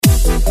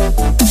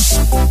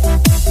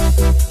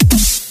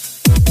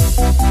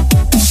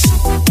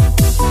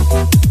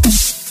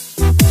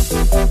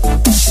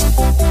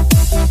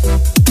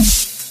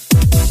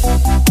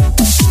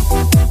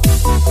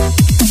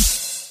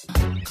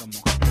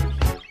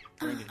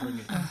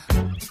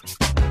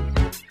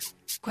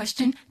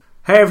question.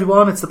 Hey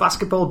everyone, it's the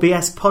Basketball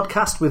BS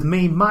podcast with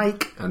me,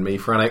 Mike. And me,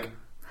 Frannick.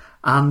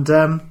 And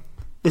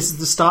this is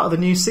the start of the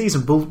new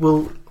season.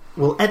 We'll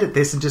edit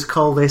this and just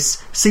call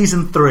this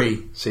Season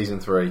 3. Season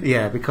 3.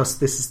 Yeah, because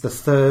this is the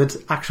third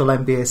actual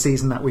NBA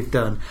season that we've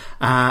done.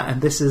 And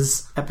this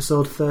is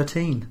episode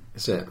 13.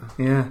 Is it?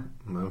 Yeah.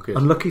 Well, good.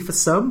 Unlucky for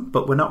some,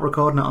 but we're not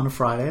recording it on a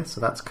Friday, so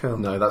that's cool.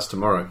 No, that's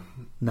tomorrow.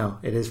 No,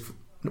 it is...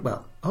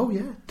 Well, oh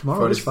yeah, tomorrow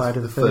Friday's is Friday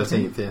the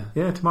 13th. yeah.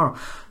 Yeah, tomorrow.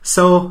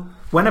 So,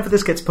 whenever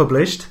this gets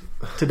published,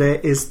 today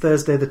is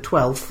Thursday the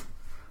 12th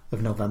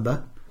of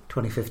November,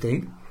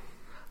 2015.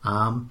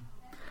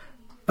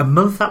 A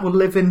month that will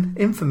live in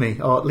infamy,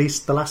 or at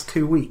least the last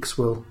 2 weeks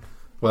will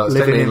Well, it's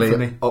live in technically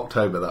infamy.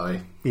 October that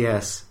I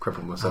Yes.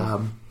 crippled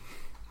myself.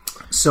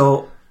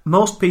 So,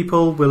 most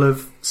people will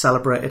have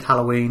celebrated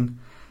Halloween,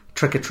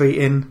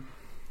 trick-or-treating,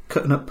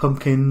 cutting up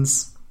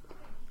pumpkins,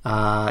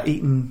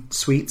 eating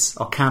sweets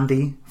or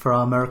candy for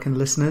our American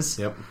listeners.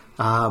 Yep.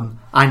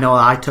 I know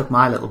I took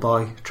my little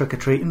boy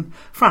trick-or-treating.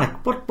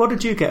 Frannick, what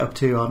did you get up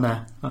to on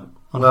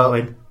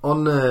Halloween?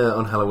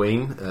 On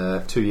Halloween,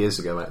 2 years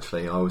ago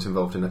actually, I was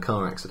involved in a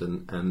car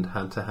accident and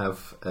had to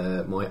have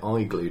my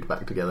eye glued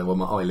back together, well,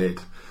 my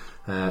eyelid.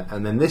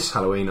 And then this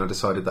Halloween I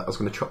decided that I was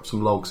going to chop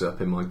some logs up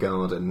in my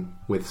garden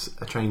with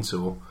a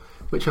chainsaw,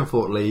 which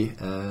unfortunately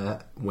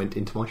went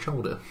into my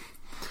shoulder.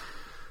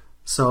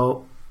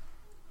 So,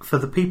 for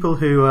the people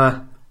who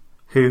are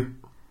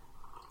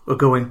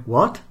going,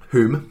 what?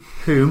 Whom?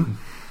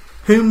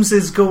 Whom's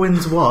is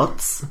goings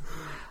what's?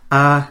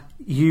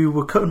 You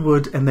were cutting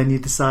wood and then you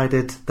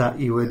decided that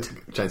you would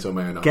Chainsaw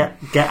my own eye.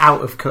 get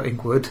out of cutting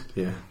wood.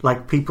 Yeah.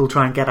 Like people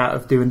try and get out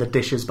of doing the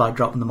dishes by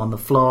dropping them on the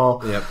floor.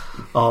 Yep.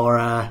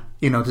 Or,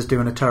 just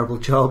doing a terrible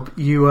job.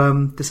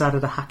 You decided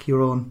to hack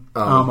your own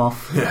arm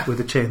off with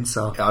a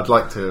chainsaw. I'd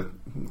like to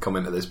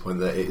comment at this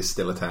point that it is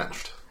still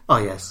attached. Oh,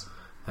 yes.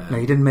 No,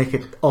 you didn't make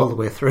it all the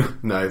way through.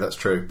 No, that's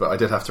true. But I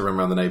did have to run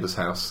around the neighbour's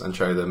house and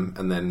show them,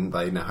 and then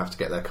they now have to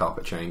get their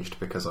carpet changed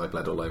because I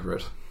bled all over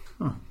it.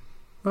 Oh.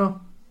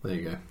 Well, there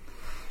you go.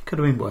 Could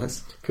have been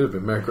worse. Could have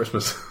been Merry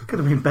Christmas. Could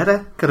have been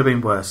better. Could have been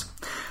worse.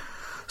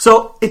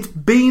 So, it's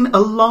been a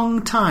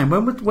long time.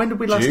 When did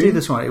we last do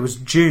this one? It was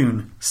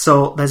June.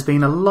 So, there's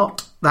been a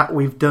lot that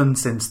we've done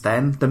since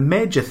then. The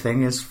major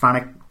thing is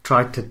Frannick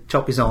tried to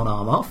chop his own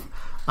arm off.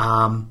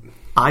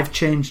 I've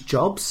changed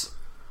jobs.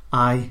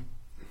 I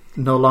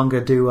no longer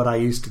do what I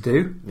used to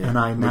do, and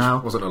I now...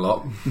 Which wasn't a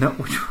lot. No,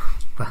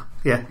 well,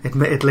 yeah,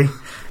 admittedly,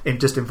 it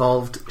just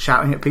involved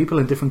shouting at people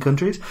in different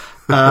countries.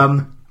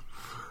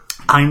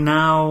 I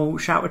now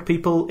shout at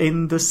people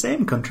in the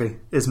same country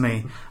as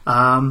me.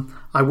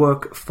 I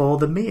work for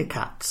the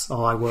Meerkats,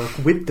 or I work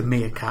with the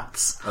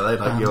Meerkats. Are they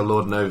like your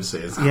Lord and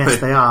Overseers? Yes,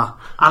 they are.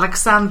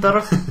 Alexander.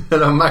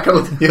 Hello,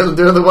 Michael. You'll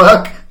do the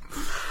work.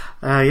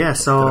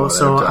 So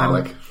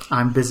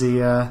I'm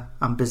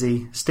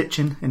busy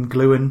stitching and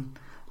gluing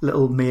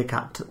little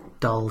meerkat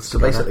dolls So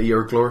together. basically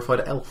you're a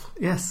glorified elf.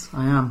 Yes,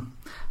 I am.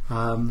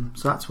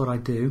 So that's what I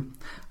do.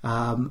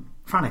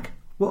 Frannick,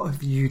 what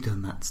have you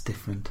done that's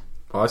different?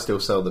 I still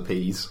sell the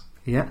peas.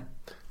 Yeah.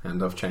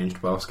 And I've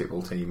changed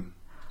basketball team.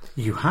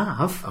 You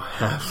have? I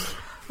have.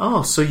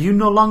 Oh, so you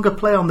no longer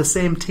play on the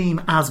same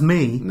team as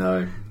me?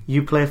 No.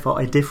 You play for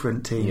a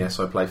different team? Yes,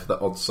 I play for the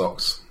Odd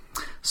Sox.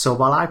 So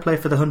while I play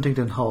for the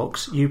Huntington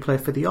Hawks, you play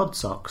for the Odd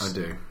Sox? I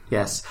do.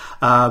 Yes.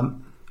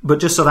 But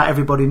just so that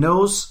everybody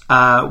knows,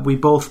 we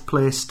both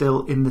play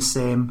still in the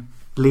same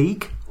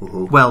league.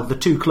 Ooh. Well, the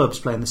two clubs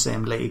play in the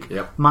same league.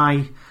 Yep.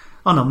 My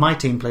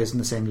team plays in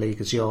the same league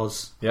as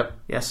yours. Yep.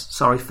 Yes.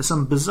 Sorry, for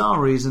some bizarre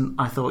reason,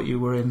 I thought you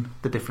were in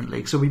the different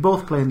league. So we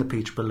both play in the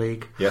Peterborough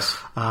League. Yes.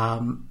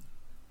 I'm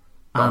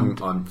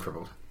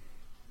frivoled.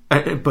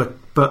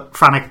 But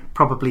Frannick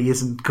probably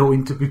isn't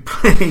going to be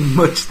playing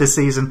much this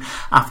season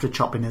after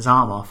chopping his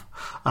arm off.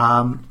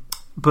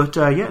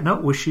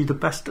 Wish you the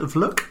best of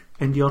luck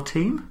in your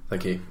team.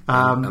 Thank you.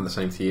 And the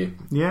same to you.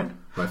 Yeah.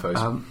 My foes.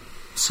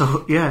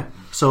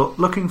 So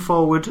looking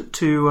forward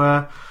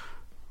to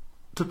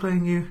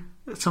playing you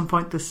at some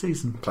point this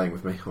season. Playing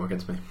with me or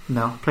against me?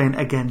 No, playing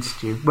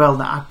against you. Well,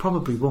 no, I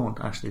probably won't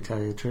actually tell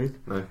you the truth.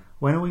 No.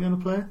 When are we going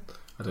to play?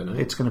 I don't know.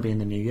 It's going to be in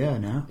the new year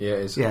now. Yeah,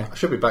 it is. Yeah. I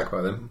should be back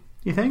by then.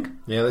 You think?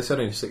 Yeah, they said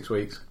only 6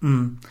 weeks.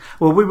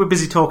 Well, we were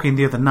busy talking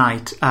the other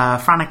night.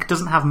 Frannick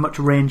doesn't have much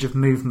range of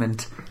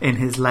movement in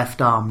his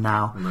left arm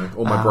now. No,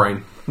 or my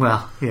brain.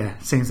 Well, yeah,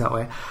 seems that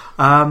way.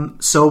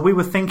 So we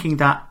were thinking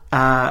that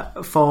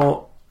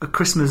for a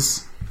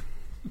Christmas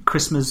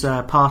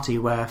party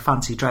where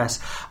fancy dress,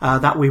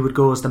 that we would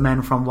go as the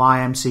men from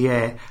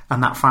YMCA,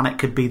 and that Frannick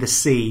could be the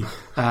C,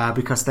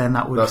 because then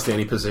that would... That's the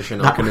only position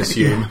I can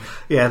assume.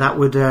 Yeah, that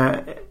would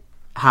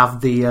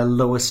have the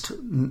lowest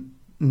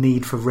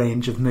need for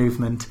range of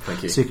movement.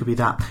 Thank you. So it could be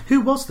that.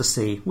 Who was the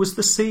C? Was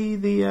the C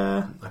the...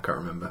 I can't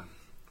remember.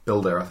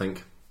 Builder, I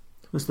think.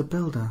 Was the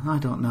builder? I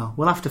don't know.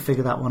 We'll have to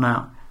figure that one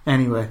out.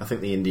 Anyway. I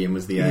think the Indian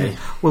was the A. Yeah.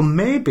 Well,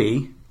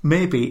 maybe,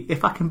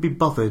 if I can be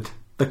bothered,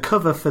 the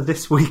cover for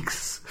this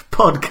week's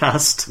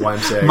podcast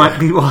YMCA, might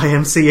be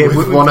YMCA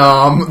with one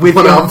arm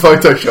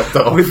photoshopped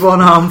off. With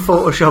one arm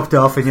photoshopped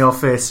off and your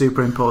face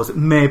superimposed.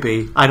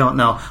 Maybe, I don't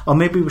know. Or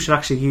maybe we should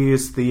actually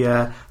use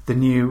the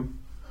new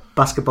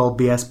Basketball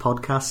BS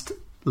podcast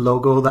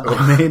logo that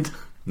I made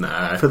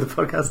for the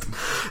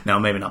podcast. No,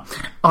 maybe not.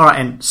 All right,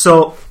 and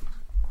so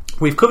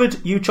we've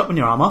covered you chopping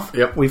your arm off.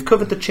 Yep. We've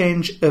covered the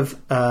change of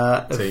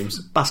teams,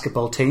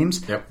 basketball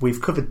teams. Yep.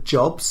 We've covered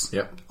jobs.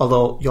 Yep.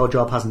 Although your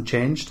job hasn't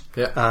changed.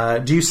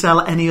 Yep. Do you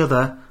sell any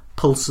other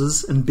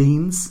pulses and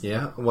beans?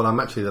 Yeah. Well, I'm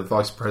actually the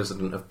vice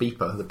president of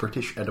BEPA, the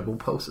British Edible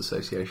Pulse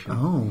Association.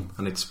 Oh.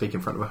 I need to speak in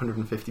front of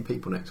 150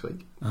 people next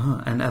week.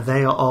 Oh, and are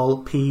they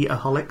all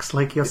pee-aholics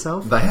like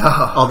yourself? They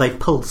are. Or are they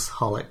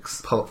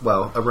pulse-holics?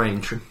 Well, a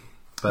range,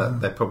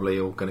 but they're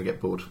probably all going to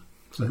get bored.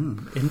 So.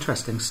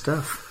 Interesting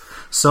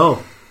stuff.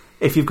 So,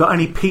 if you've got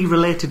any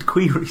pee-related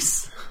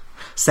queries,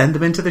 send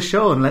them into the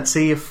show and let's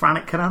see if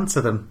Frantic can answer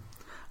them.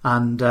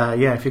 And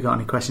if you've got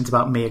any questions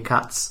about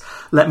meerkats,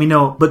 let me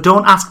know. But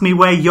don't ask me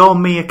where your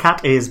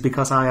meerkat is,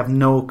 because I have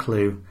no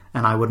clue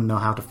and I wouldn't know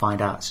how to find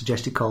out.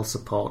 Suggest you call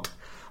support.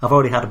 I've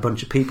already had a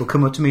bunch of people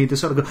come up to me to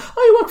sort of go,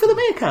 "Oh, you work for the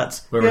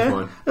meerkats?" Where is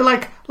mine? They're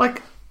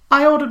like,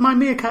 I ordered my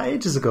meerkat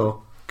ages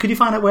ago. Could you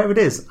find out where it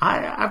is?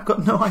 I've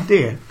got no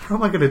idea. How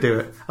am I going to do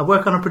it? I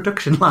work on a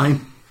production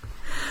line.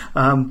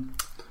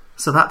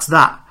 So that's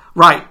that.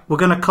 Right, we're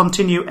going to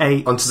continue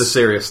onto the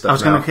serious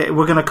stuff now.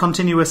 We're going to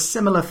continue a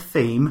similar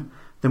theme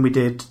than we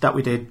did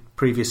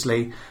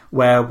previously,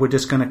 where we're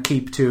just going to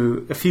keep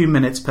to a few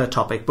minutes per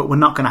topic, but we're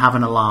not going to have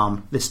an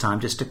alarm this time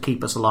just to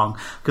keep us along,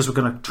 because we're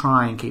going to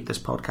try and keep this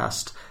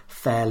podcast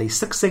fairly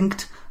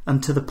succinct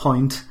and to the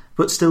point,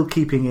 but still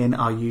keeping in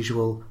our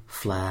usual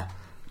flair.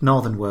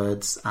 Northern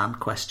words and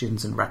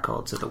questions and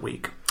records of the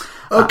week.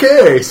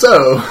 Okay,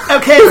 sir.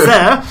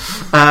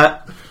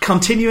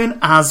 Continuing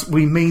as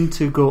we mean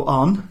to go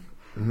on.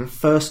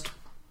 First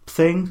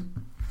thing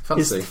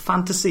Fantasy. is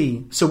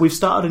fantasy. So we've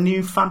started a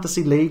new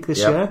fantasy league this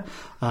year.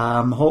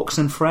 Hawks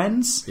and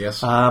Friends.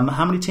 Yes.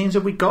 How many teams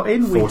have we got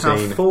in? 14.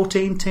 We have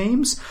 14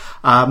 teams.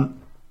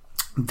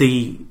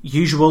 The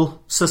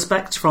usual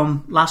suspects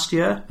from last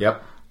year.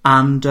 Yep.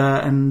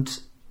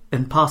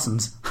 And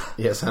Parsons.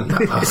 Yes, and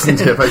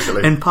Parsons, yeah,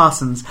 basically. And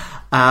Parsons,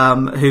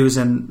 who's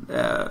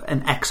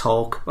an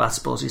ex-Hawk. Well, I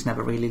suppose he's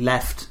never really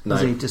left. No.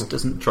 He just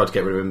doesn't... Tried to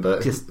get rid of him,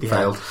 but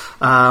failed.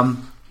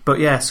 But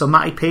yeah, so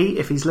Matty P,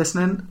 if he's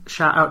listening,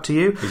 shout out to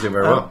you. He's doing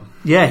very well.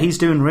 Yeah, he's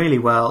doing really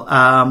well.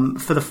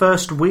 For the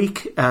first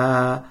week,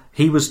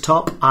 he was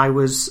top. I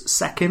was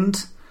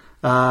second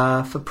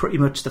for pretty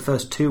much the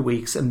first 2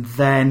 weeks. And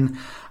then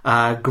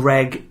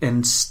Greg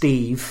and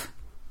Steve,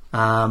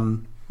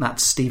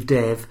 that's Steve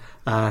Dave,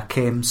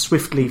 came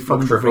swiftly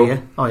from the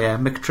rear. Oh yeah,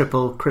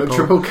 McTriple.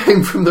 McTriple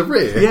came from the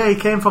rear? Yeah, he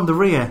came from the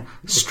rear.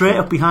 Straight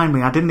up behind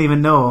me. I didn't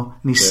even know.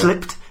 And he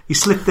slipped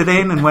it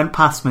in and went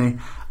past me.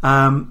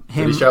 Did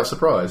he shout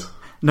surprise?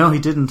 No, he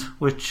didn't,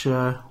 which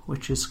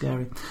is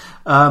scary.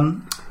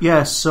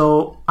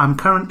 So I'm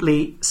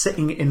currently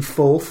sitting in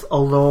fourth,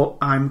 although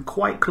I'm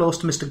quite close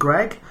to Mr.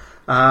 Greg,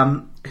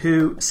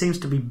 who seems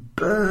to be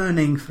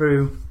burning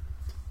through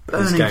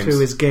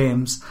his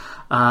games.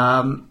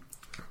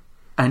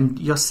 And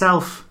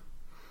yourself,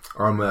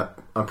 I'm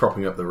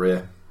propping up the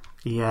rear.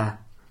 Yeah,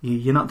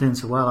 you're not doing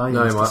so well, are you?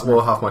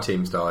 No, half my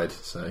team's died,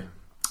 so.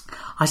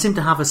 I seem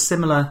to have a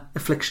similar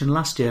affliction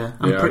last year.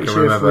 I'm pretty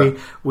sure remember.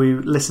 if we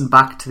listen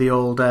back to the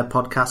old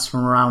podcasts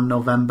from around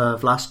November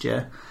of last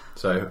year.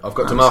 So I've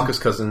got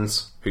DeMarcus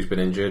Cousins, who's been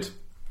injured.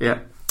 Yeah.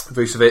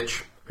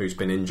 Vucevic, who's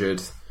been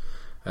injured.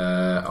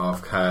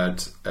 I've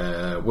had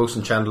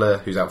Wilson Chandler,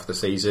 who's out for the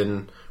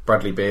season.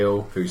 Bradley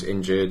Beal, who's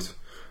injured.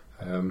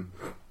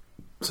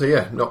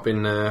 Not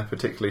been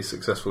particularly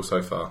successful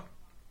so far.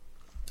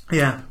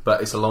 Yeah.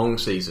 But it's a long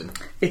season.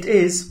 It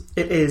is,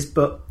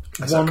 but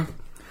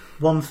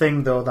one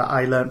thing, though, that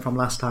I learned from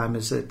last time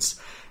is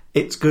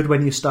it's good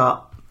when you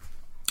start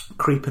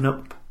creeping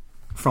up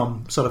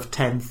from sort of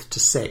 10th to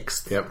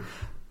 6th. Yep.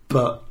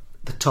 But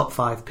the top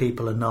 5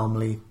 people are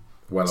normally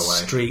well away,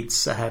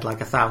 streets ahead, like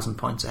 1,000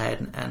 points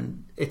ahead,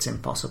 and it's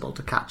impossible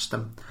to catch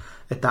them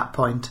at that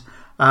point.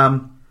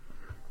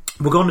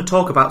 We're going to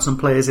talk about some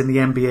players in the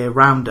NBA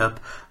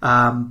roundup,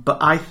 but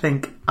I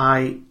think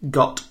I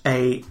got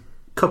a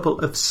couple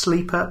of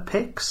sleeper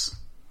picks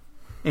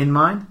in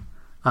mine.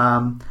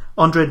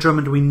 Andre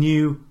Drummond we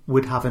knew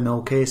would have an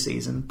okay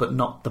season, but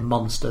not the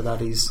monster that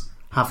he's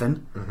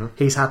having. Mm-hmm.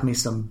 He's had me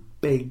some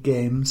big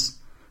games,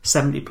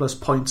 70 plus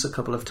points a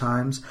couple of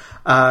times.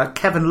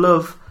 Kevin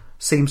Love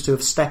seems to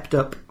have stepped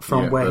up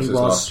from where he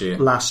was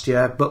last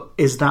year, but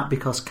is that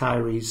because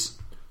Kyrie's...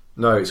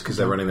 No, it's because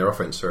they're running their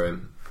offense through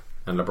him,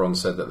 and LeBron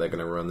said that they're going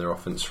to run their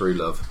offense through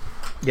Love.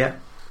 Yeah.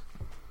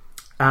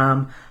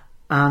 Who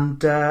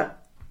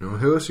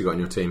else you got on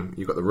your team?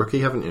 You've got the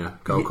rookie, haven't you?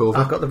 Kyle Korver?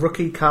 I've got the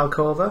rookie, Kyle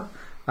Korver.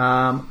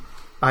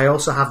 I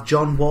also have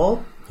John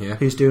Wall,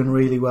 who's doing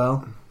really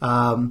well.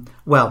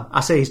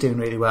 I say he's doing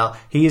really well.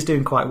 He is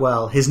doing quite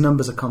well. His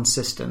numbers are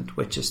consistent,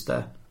 which is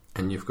the...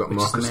 And you've got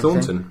Marcus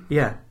Thornton.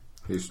 Yeah.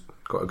 Who's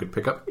got a good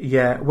pickup.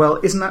 Yeah, well,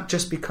 isn't that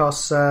just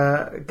because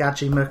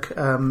Gadji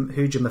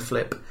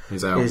Hujimaflip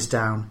is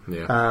down?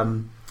 Yeah.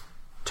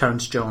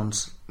 Terence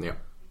Jones. Yeah.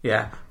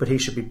 Yeah, but he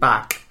should be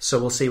back, so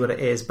we'll see what it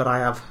is. But I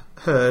have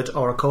heard,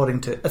 or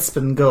according to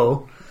Espen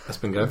Go,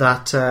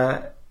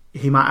 that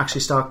he might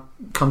actually start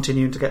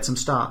continuing to get some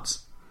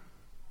starts.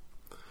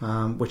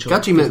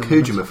 Gadji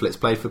Hujimaflip's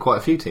played for quite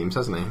a few teams,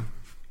 hasn't he?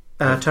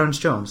 Terence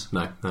Jones?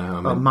 No,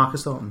 I meant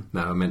Marcus Thornton?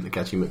 No, I meant the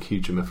Gadji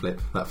Hujimaflip,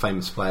 that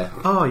famous player.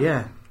 Oh,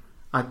 yeah.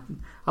 I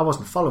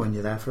wasn't following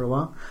you there for a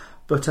while.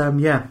 But,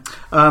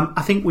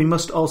 I think we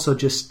must also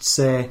just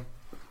say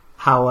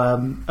how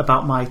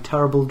about my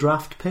terrible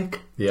draft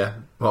pick. Yeah,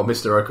 well,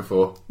 Mr.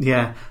 Okafor.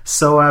 Yeah,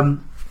 so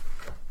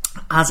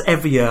as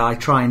every year I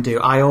try and do,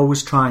 I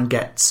always try and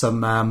get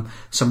some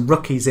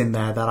rookies in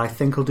there that I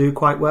think will do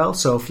quite well.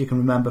 So if you can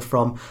remember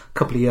from a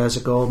couple of years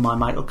ago, my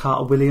Michael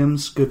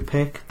Carter-Williams, good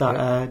pick,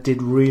 that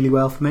did really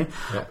well for me.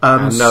 Yeah.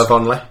 And Noah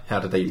Vonleh, how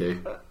did he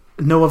do?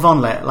 Noah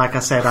Vonleh, like I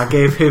said, I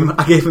gave him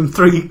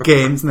 3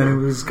 games and then he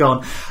was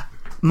gone.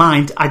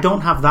 Mind, I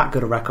don't have that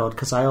good a record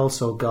because I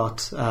also got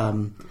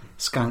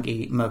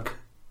Skanky Muck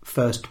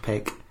first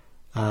pick.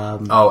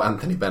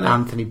 Anthony Bennett.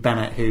 Anthony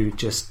Bennett, who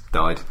just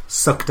died,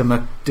 sucked a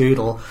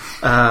McDoodle.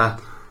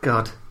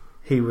 God,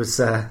 he was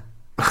a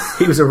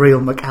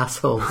real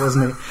McAsshole,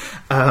 wasn't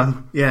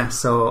he?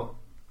 So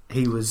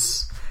he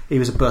was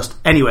a bust.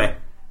 Anyway,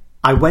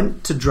 I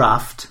went to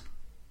draft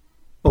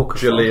Okafor.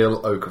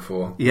 Jahlil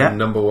Okafor,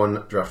 number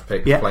 1 draft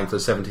pick, playing for the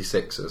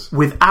 76ers,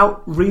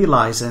 without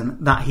realising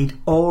that he'd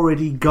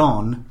already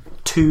gone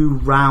 2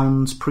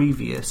 rounds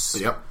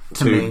previous.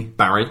 To me,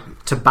 Barry,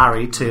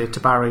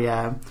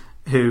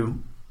 who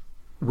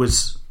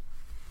was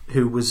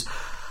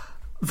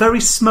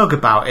very smug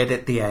about it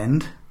at the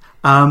end.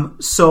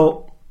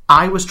 So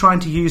I was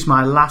trying to use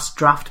my last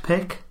draft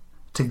pick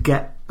to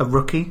get a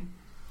rookie,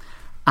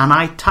 and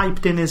I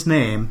typed in his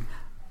name.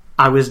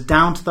 I was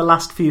down to the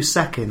last few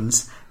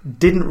seconds,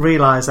 didn't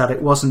realise that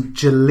it wasn't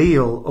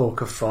Jahlil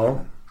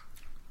Okafor.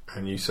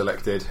 And you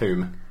selected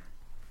whom?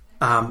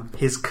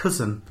 His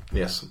cousin.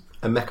 Yes,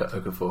 Emeka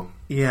Okafor.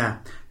 Yeah,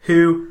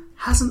 who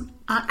hasn't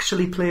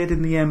actually played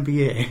in the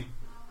NBA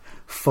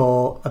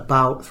for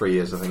about 3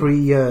 years, I think. 3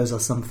 years or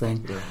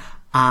something. Yeah.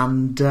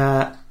 And,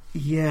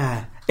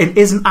 it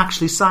isn't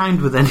actually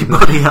signed with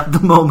anybody at the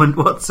moment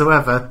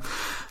whatsoever.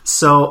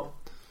 So,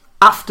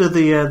 after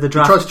the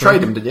draft... You tried to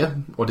trade him, didn't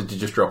you? Or did you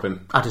just drop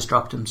him? I just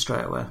dropped him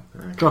straight away.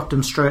 Okay. Dropped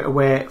him straight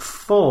away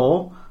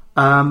for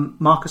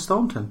Marcus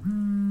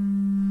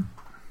Thornton.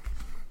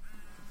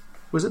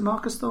 Was it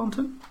Marcus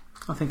Thornton?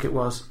 I think it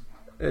was.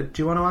 Do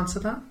you want to answer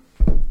that?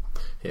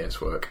 Yeah,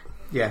 it's work.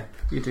 Yeah,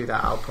 you do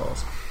that, I'll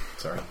pause.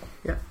 Sorry.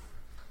 Yeah.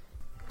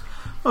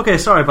 Okay,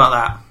 sorry about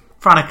that.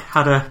 Franek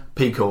had a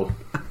P-call.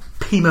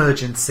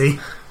 P-emergency.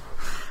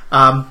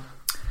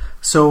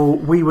 So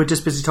we were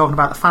just busy talking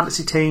about the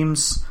fantasy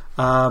teams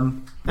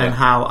and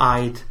how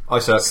I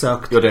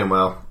sucked. You're doing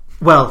well.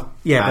 Well,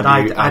 yeah,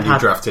 and but you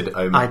drafted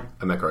Emeka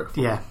Okafor.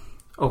 Yeah,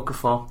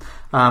 Okafor.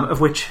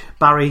 Of which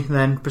Barry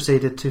then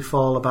proceeded to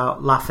fall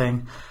about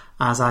laughing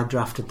as I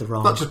drafted the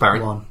wrong one. Not just Barry.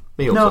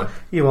 Me also. No,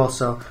 you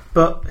also.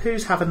 But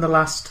who's having the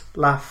last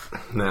laugh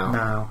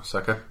now?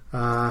 Sucker.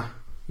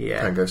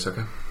 Yeah. Tango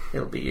Sucker.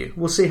 It'll be you.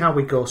 We'll see how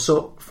we go.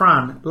 So,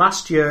 Fran,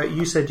 last year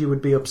you said you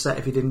would be upset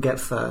if you didn't get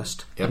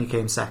first, and you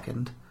came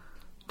second,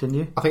 didn't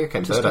you? I think I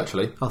came third,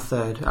 actually. Oh,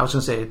 third. I was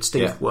going to say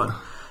Steve won.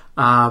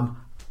 I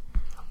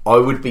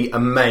would be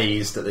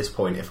amazed at this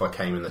point if I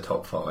came in the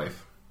top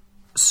 5.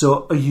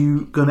 So, are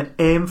you going to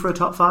aim for a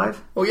top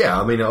 5? Well, yeah.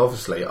 I mean,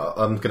 obviously,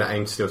 I'm going to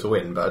aim still to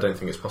win, but I don't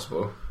think it's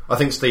possible. I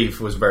think Steve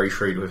was very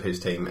shrewd with his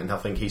team, and I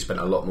think he spent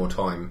a lot more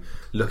time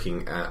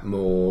looking at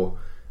more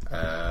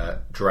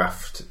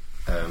draft...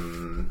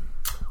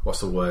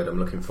 what's the word I'm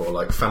looking for?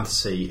 Like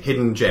fantasy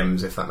hidden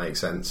gems, if that makes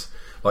sense.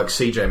 Like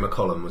CJ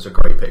McCollum was a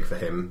great pick for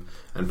him,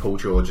 and Paul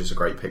George is a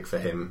great pick for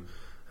him.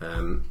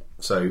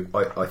 So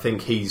I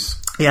think he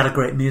had a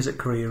great music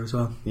career as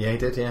well. Yeah, he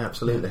did. Yeah,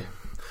 absolutely.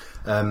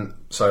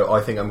 So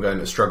I think I'm going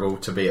to struggle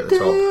to be at the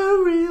top. Do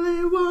you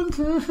really want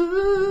to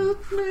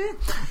hurt me?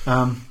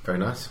 Very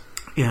nice.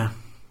 Yeah.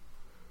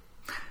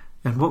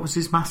 And what was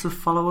his massive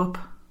follow-up?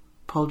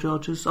 Paul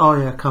George's? Oh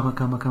yeah, come a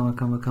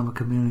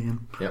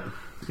chameleon. Yep.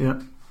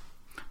 Yeah.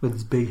 With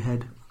his big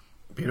head.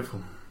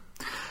 Beautiful.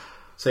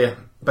 So yeah.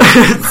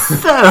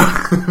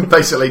 Basically,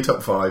 basically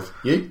top 5.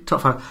 You?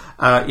 Top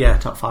 5. Yeah,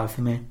 top 5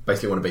 for me.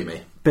 Basically want to beat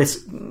me.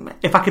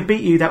 If I could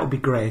beat you, that would be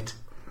great.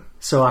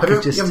 So you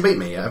haven't beat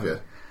me yet, have you?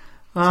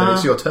 So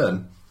it's your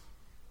turn.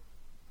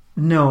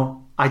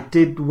 No, I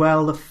did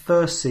well the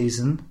first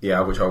season.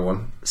 Yeah, which I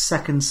won.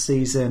 Second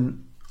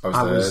season,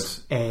 I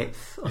was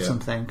 8th or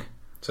something.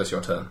 So it's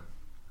your turn.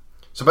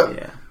 So,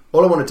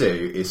 all I want to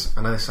do is,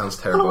 I know this sounds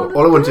terrible.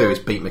 All I want to do is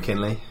beat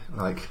McKinley.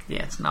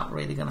 Yeah, it's not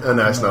really going to happen.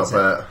 No, it's not.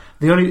 But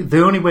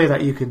the only way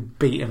that you could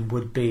beat him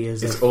would be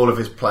if all of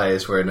his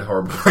players were in a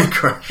horrible plane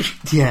crash.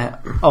 Yeah,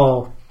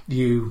 or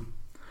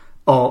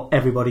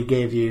everybody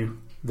gave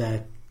you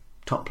their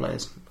top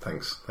players.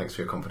 Thanks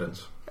for your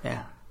confidence.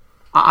 Yeah,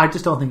 I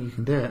just don't think you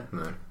can do it.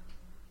 No,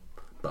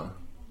 bum.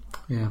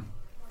 Yeah.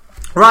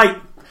 Right.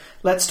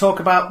 Let's talk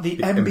about the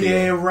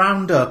NBA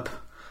roundup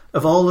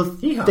of all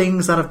the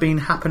things that have been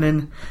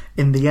happening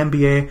in the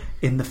NBA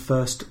in the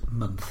first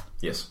month.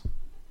 Yes.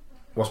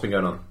 What's been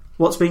going on?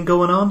 What's been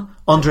going on?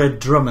 Andre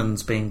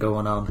Drummond's been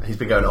going on. He's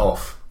been going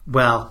off.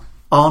 Well,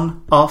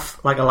 on,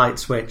 off, like a light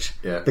switch.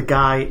 Yeah. The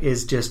guy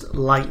is just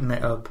lighting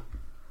it up.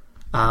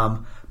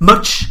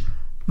 Much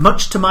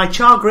to my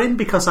chagrin,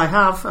 because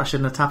I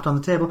shouldn't have tapped on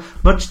the table,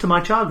 much to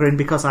my chagrin,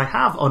 because I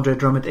have Andre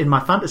Drummond in my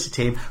fantasy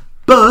team,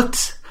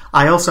 but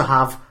I also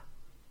have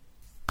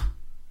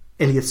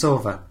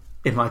Ilyasova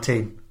in my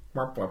team,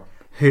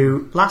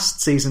 who last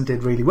season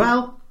did really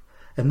well,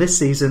 and this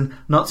season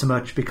not so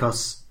much,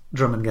 because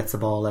Drummond gets the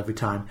ball every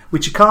time,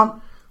 which you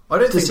can't. I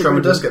don't think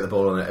Drummond does get the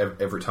ball on it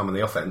every time on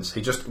the offense.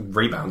 He just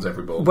rebounds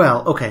every ball.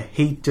 Well, okay,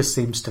 he just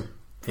seems to.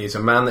 He's a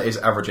man that is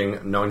averaging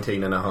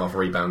 19.5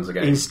 rebounds a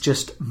game. He's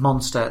just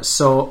monster.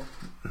 So,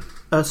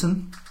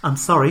 Urson, I'm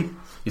sorry,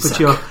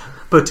 You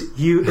but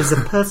you as a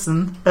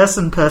person,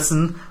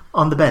 person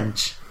on the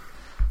bench.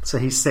 So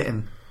he's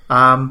sitting.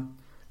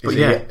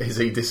 Is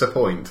he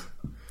disappointed?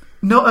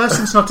 No,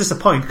 Urson's not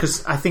disappointed,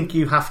 because I think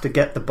you have to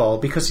get the ball,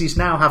 because he's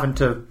now having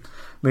to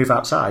move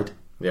outside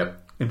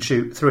and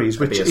shoot threes,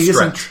 which he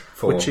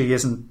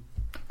isn't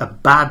a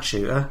bad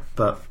shooter,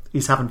 but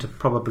he's having to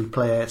probably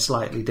play a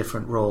slightly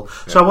different role.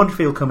 Yeah. So I wonder if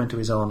he'll come into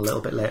his own a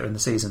little bit later in the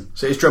season.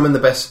 So is Drummond the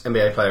best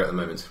NBA player at the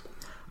moment?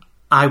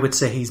 I would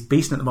say he's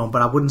beasting at the moment,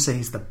 but I wouldn't say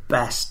he's the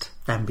best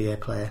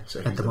NBA player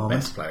at the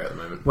moment. Best player at the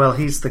moment? Well,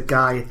 he's the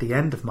guy at the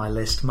end of my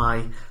list,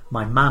 my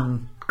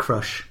man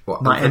crush.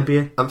 What, my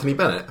NBA? Anthony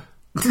Bennett?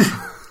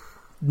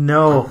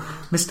 No,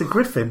 Mr.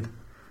 Griffin.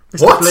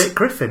 Mr. What? Blake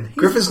Griffin.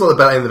 Griffin's not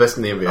the best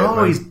in the NBA.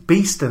 Oh, he's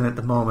beasting at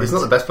the moment. He's not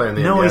the best player in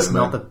the NBA. No, he's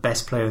not the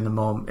best player at the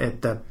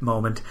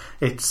moment.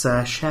 It's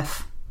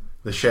Chef.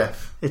 The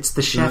Chef. It's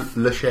the Chef.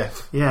 Le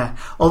Chef. Yeah.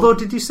 Although,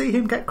 did you see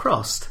him get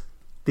crossed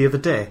the other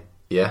day?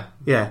 Yeah.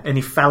 Yeah, and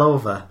he fell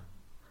over.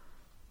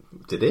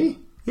 Did he?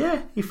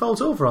 Yeah, he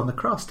falls over on the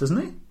cross, doesn't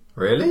he?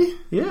 Really?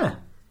 Yeah.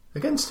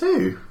 Against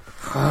who?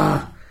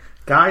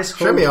 Guys,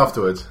 show me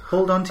afterwards.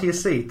 Hold on to your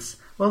seats.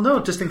 Well,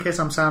 no, just in case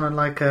I'm sounding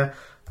like a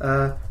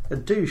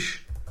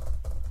douche.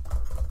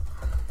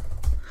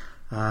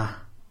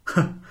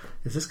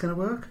 Is this going to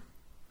work?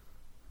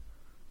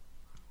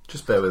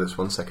 Just bear with us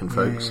 1 second,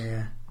 folks.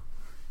 Yeah.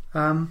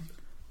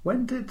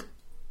 When did...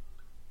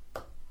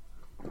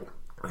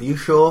 Are you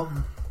sure?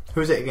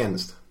 Who is it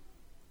against?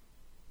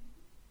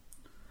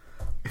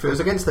 If it was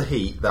against the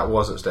Heat, that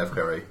wasn't Steph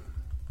Curry.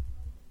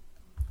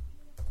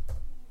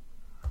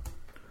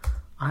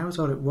 I always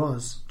thought it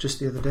was, just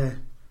the other day.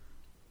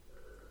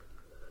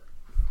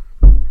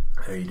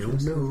 I don't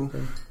know.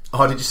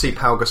 Oh, did you see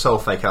Pau Gasol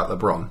fake out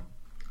LeBron?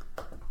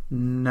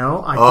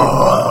 No, I didn't.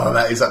 Oh,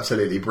 that is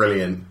absolutely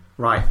brilliant.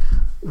 Right.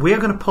 We're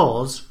going to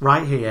pause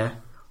right here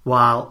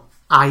while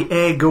I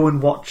A, go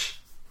and watch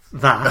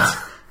that,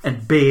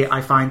 and B,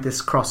 I find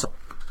this crossover.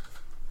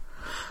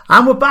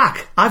 And we're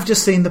back. I've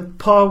just seen the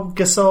Pau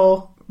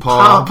Gasol...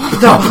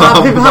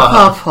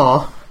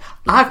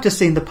 I've just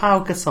seen the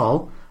Pau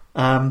Gasol...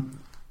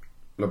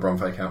 LeBron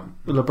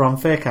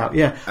fake out,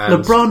 yeah.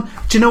 And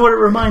LeBron, do you know what it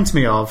reminds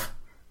me of?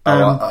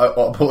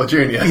 Otto Porter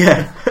Jr.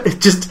 Yeah, it's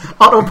just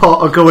Otto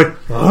Porter going,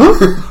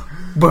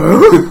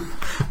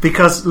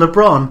 because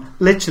LeBron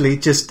literally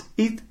just,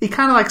 he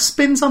kind of like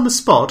spins on the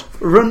spot,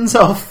 runs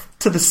off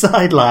to the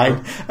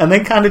sideline, and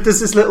then kind of does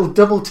this little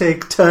double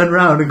take, turn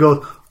around and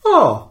goes,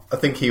 I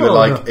think he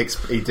would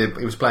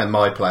he was playing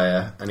my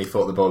player and he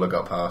thought the ball had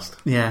got past.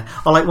 Yeah,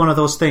 or like one of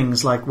those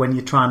things like when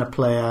you're trying to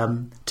play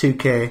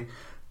 2K,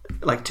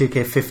 like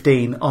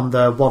 2K15 on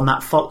the one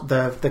that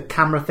the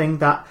camera thing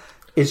that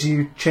is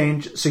you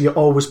change, so you're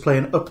always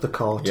playing up the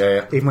court,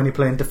 even when you're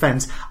playing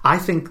defence. I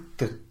think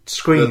the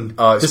screen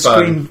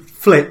screen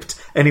flipped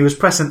and he was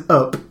pressing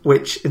up,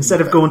 which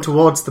instead of going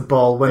towards the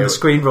ball when the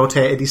screen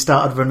rotated, he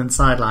started running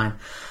sideline.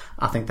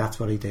 I think that's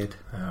what he did.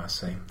 Oh, I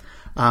see.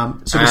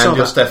 So we saw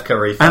your Steph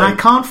Curry fake. And I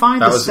can't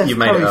find the Steph you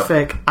made Curry it up.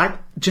 fake.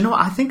 Do you know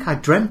what? I think I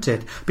dreamt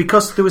it,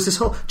 because there was this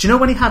whole... Do you know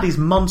when he had his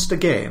monster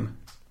game?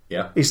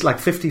 Yeah. He's like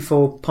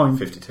 52 point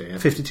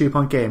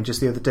game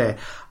just the other day.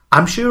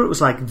 I'm sure it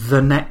was like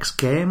the next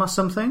game or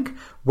something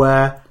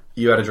where...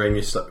 You had a dream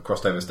you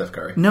crossed over Steph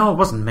Curry? No, it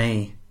wasn't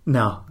me.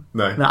 No,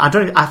 I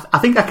don't. I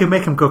think I can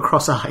make him go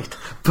cross-eyed,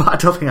 but I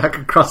don't think I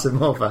can cross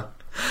him over.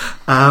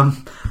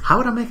 How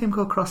would I make him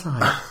go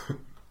cross-eyed?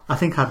 I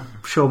think I'd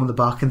show him the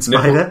barking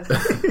spider.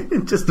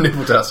 Just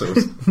nipple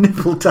tassels.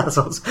 Nipple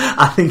tassels.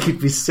 I think he'd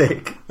be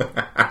sick.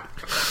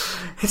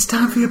 It's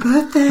time for your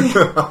birthday,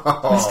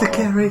 Mr.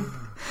 Curry.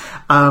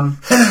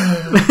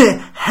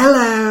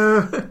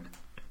 Hello.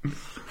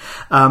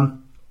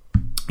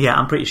 Yeah,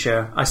 I'm pretty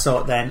sure I saw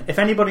it then. If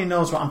anybody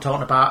knows what I'm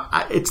talking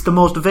about, it's the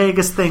most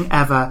vaguest thing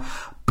ever,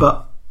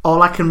 but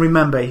all I can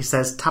remember, he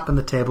says, tapping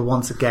the table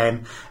once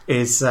again,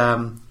 is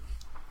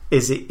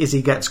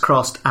he gets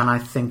crossed, and I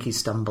think he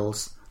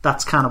stumbles.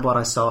 That's kind of what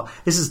I saw.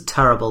 This is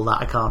terrible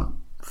that I can't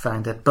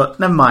find it, but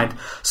never mind.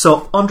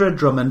 So Andre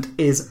Drummond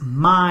is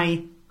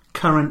my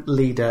current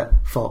leader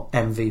for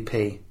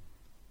MVP.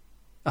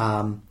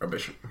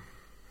 Rubbish.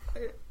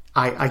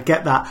 I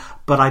get that,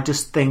 but I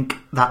just think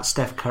that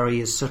Steph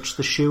Curry is such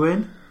the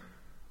shoe-in.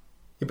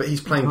 Yeah, but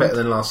he's playing better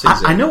than last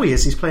season. I know he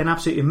is. He's playing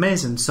absolutely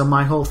amazing. So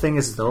my whole thing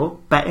is,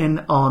 though, betting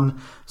on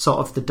sort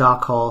of the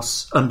dark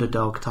horse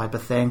underdog type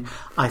of thing.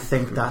 I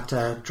think that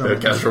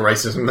Drummond... Casual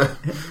racism there.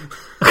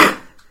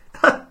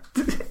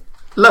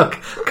 Look,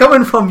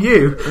 coming from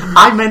you,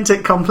 I meant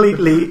it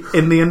completely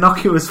in the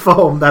innocuous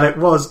form that it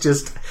was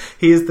just,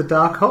 he is the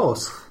dark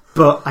horse.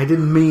 But I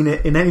didn't mean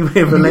it in any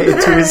way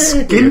related to his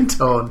skin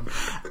tone.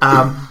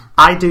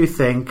 I do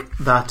think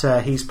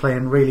that he's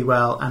playing really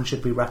well and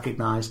should be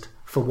recognised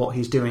for what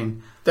he's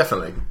doing.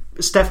 Definitely.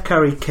 Steph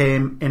Curry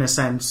came, in a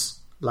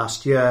sense,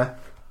 last year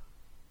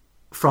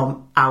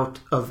from out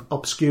of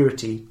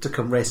obscurity to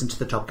come racing to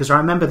the top. Because I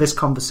remember this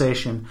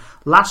conversation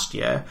last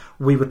year.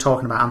 We were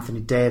talking about Anthony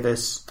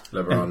Davis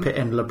and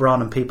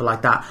LeBron and people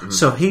like that. Mm-hmm.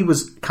 So he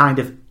was kind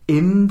of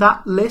in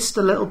that list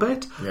a little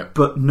bit,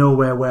 but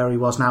nowhere where he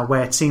was now,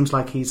 where it seems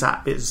like he's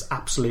at his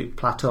absolute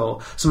plateau.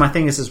 So my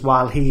thing is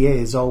while he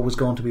is always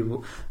going to be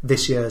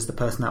this year as the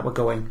person that we're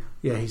going,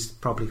 yeah, he's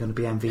probably going to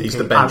be MVP. He's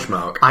the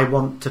benchmark. I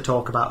want to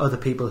talk about other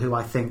people who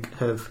I think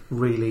have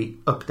really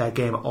upped their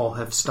game or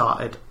have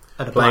started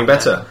at a playing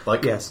better,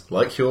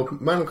 like your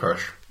man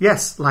crush.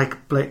 Yes,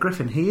 like Blake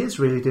Griffin. He is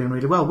really doing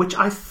really well, which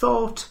I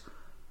thought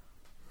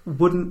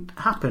wouldn't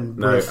happen.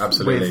 No,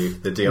 absolutely.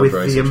 The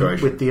DeAndre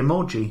situation with the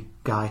emoji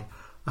guy,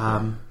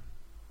 DeAndre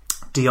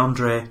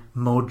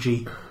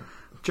Moji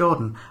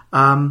Jordan.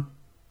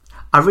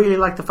 I really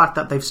like the fact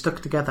that they've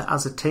stuck together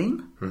as a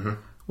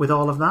team with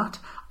all of that.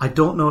 I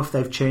don't know if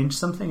they've changed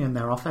something in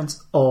their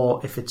offense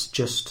or if it's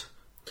just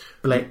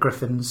Blake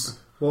Griffin's.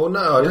 Well,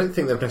 no, I don't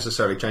think they've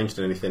necessarily changed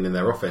anything in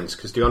their offense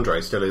because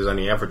DeAndre still is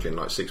only averaging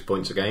like 6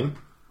 points a game.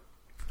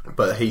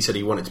 But he said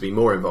he wanted to be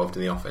more involved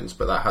in the offense,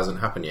 but that hasn't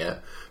happened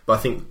yet. But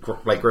I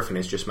think Blake Griffin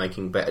is just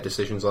making better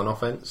decisions on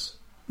offense.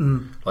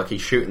 Like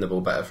he's shooting the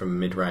ball better from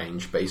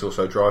mid-range, but he's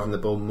also driving the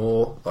ball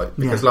more. Like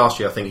because last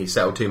year I think he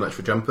settled too much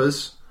for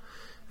jumpers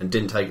and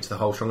didn't take it to the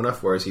hole strong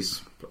enough. Whereas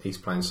he's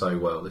playing so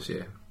well this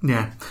year.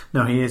 Yeah,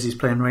 no, he is. He's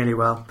playing really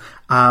well.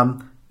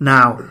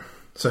 Now,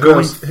 so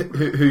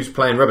who's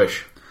playing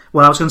rubbish?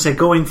 Well, I was going to say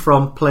going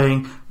from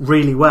playing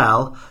really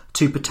well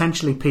to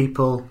potentially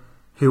people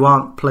who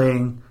aren't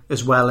playing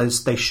as well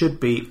as they should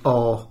be,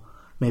 or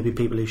maybe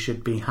people who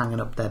should be hanging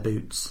up their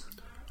boots.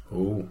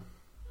 Ooh,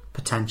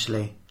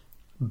 potentially.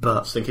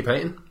 But Stinky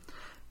Payton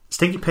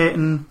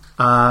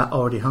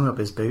already hung up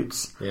his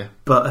boots. Yeah.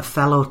 But a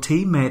fellow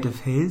teammate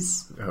of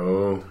his,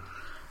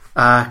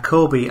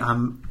 Kobe,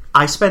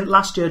 I spent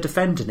last year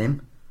defending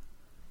him.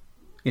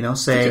 You know,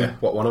 saying... Did you?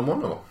 What,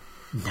 one-on-one or...?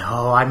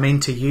 No, I mean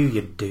to you,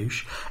 you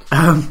douche.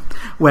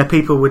 Where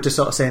people were just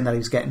sort of saying that he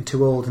was getting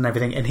too old and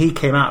everything. And he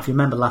came out, if you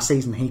remember last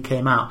season, he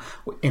came out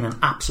in an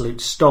absolute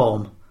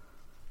storm.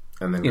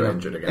 And then got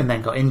injured again. And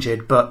then got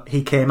injured. But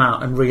he came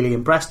out and really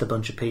impressed a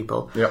bunch of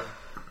people. Yep.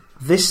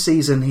 This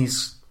season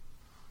he's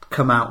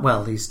come out,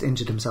 well, he's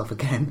injured himself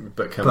again.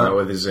 But come out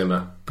with his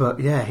Zimmer. But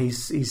yeah,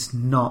 he's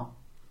not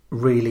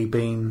really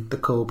been the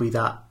Kobe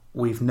that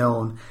we've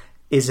known.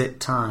 Is it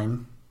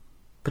time,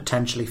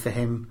 potentially, for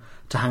him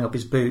to hang up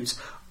his boots?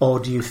 Or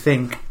do you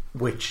think,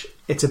 which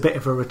it's a bit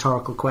of a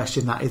rhetorical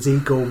question, that his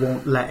ego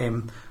won't let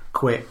him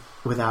quit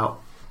without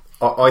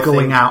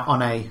going out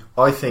on a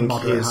I think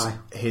moderate high?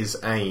 His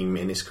aim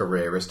in his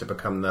career is to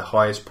become the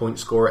highest point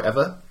scorer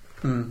ever.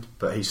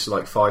 But he's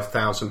like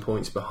 5,000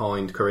 points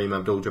behind Kareem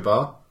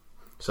Abdul-Jabbar.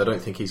 So I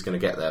don't think he's going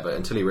to get there. But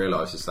until he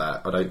realises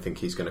that, I don't think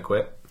he's going to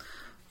quit.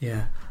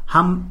 Yeah.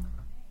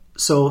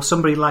 So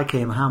somebody like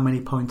him, how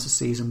many points a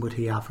season would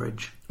he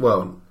average?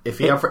 Well, if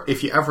you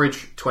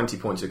average 20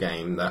 points a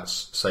game,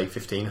 that's, say,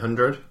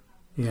 1,500.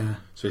 Yeah.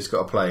 So he's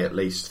got to play at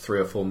least 3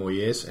 or 4 more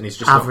years. And he's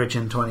just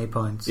averaging 20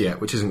 points. Yeah,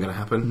 which isn't going to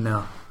happen.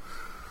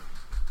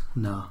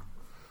 No.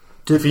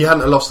 If he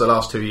hadn't lost the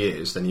last 2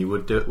 years, then he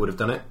would have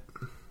done it.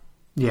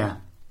 Yeah.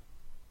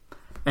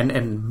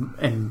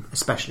 And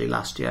especially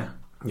last year.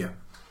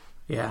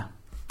 Yeah.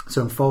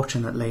 So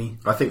unfortunately,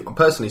 I think,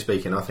 personally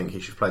speaking, I think he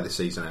should play the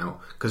season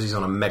out because he's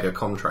on a mega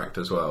contract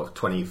as well,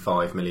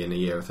 25 million a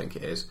year, I think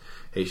it is.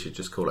 He should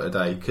just call it a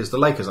day because the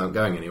Lakers aren't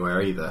going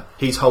anywhere either.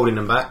 He's holding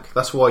them back.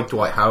 That's why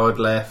Dwight Howard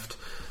left.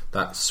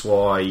 That's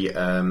why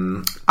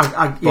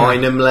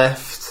Bynum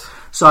left.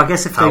 So I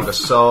guess if Pau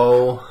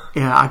Gasol.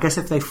 Yeah, I guess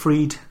if they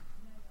freed,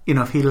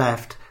 if he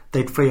left,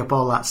 they'd free up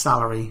all that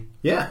salary.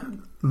 Yeah.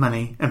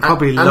 Money and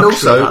probably and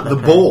also the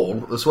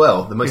ball as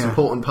well, the most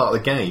important part of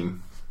the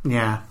game.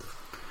 Yeah.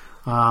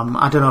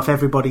 I don't know if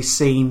everybody's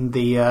seen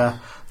the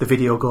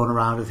video going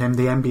around with him,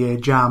 the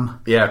NBA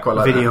Jam. Yeah, quite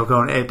like video that.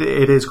 going.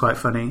 It is quite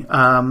funny.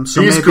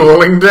 So he's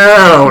calling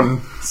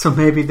down. So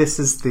maybe this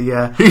is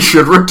the he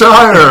should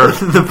retire.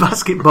 The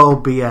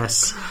basketball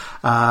BS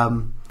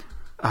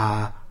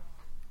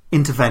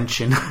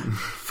intervention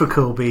for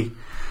Kobe.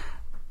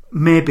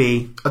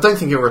 Maybe I don't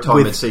think he'll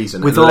retire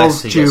mid-season. With all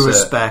due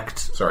respect,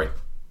 sorry.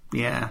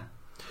 Yeah.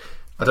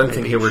 I don't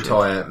think he'll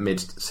retire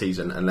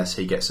mid-season unless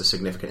he gets a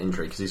significant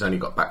injury because he's only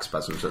got back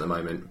spasms at the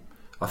moment.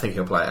 I think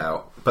he'll play it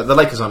out. But the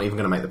Lakers aren't even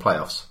going to make the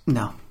playoffs.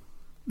 No,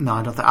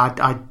 I don't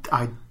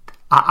think.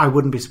 I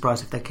wouldn't be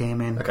surprised if they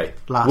came in. Okay.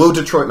 Last. Will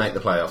Detroit make the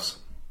playoffs?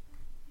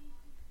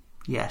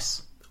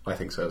 Yes. I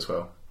think so as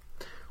well.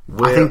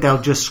 I think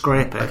they'll just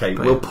scrape it. Okay.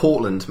 Will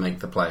Portland make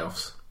the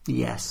playoffs?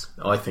 Yes.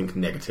 I think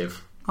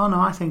negative. Oh no,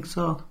 I think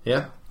so.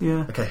 Yeah.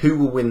 Yeah. Okay. Who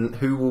will win?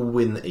 Who will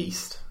win the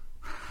East?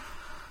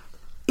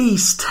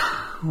 East.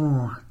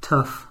 Oh,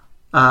 tough.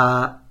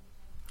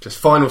 Just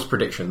finals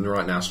prediction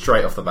right now,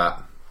 straight off the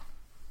bat.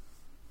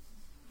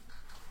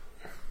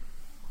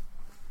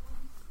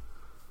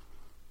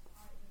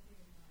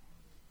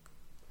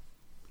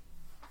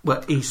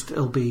 Well, East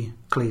will be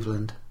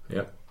Cleveland.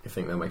 Yep. You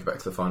think they'll make it back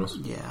to the finals?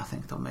 Yeah, I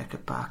think they'll make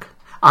it back.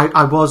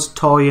 I was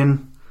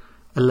toying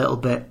a little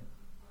bit,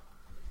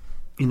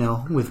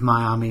 with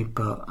Miami,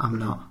 but I'm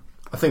not.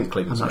 I think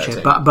Cleveland's I'm not a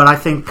better sure, team. but I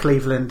think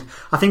Cleveland.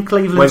 When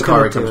Cleveland's Kyrie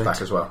going to do comes it.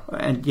 back as well.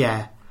 And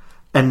yeah,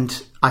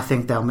 and I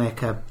think they'll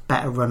make a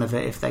better run of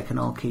it if they can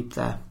all keep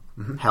their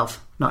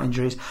health, not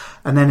injuries.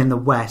 And then in the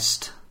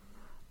West,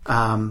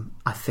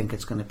 I think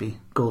it's going to be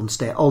Golden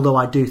State. Although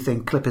I do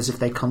think Clippers, if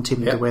they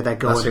continue the way they're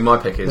going, that's who my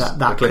pick is.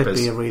 That the could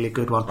be a really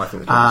good one. I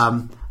think the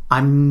Clippers.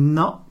 I'm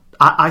not.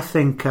 I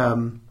think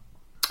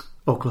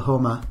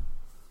Oklahoma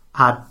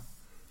had,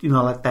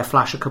 like their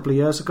flash a couple of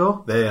years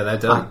ago. They're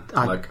done.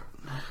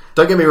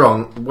 Don't get me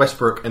wrong,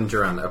 Westbrook and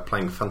Durant are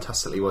playing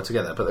fantastically well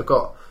together, but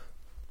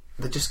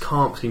they just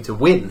can't seem to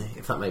win,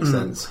 if that makes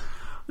sense.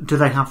 Do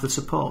they have the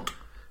support?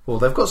 Well,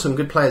 they've got some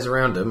good players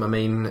around them. I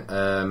mean,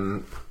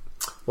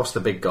 what's the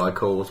big guy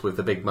called with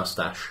the big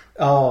moustache?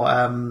 Oh,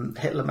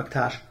 Hitler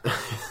McTash.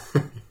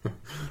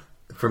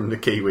 From the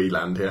Kiwi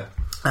land here.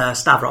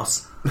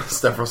 Stavros.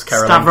 Stavros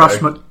Karalenko. Stavros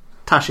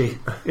McTashy.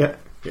 Yeah.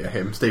 Yeah,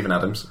 him. Stephen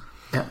Adams.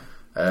 Yeah.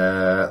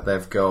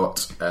 They've got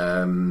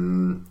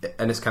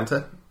Enes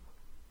Kanter,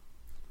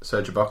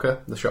 Serge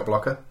Ibaka, the shot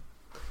blocker.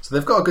 So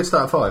they've got a good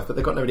starting five, but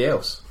they've got nobody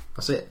else.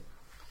 That's it.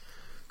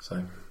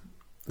 So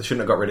they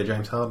shouldn't have got rid of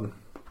James Harden.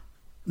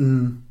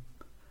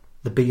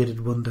 The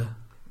bearded wonder.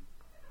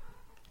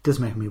 It does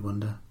make me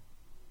wonder.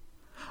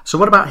 So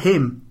what about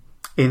him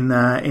in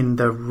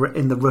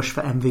the rush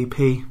for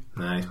MVP?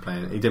 No, he's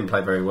playing. He didn't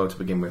play very well to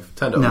begin with.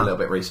 Turned it on a little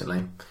bit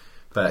recently.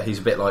 But he's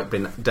a bit like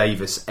Ben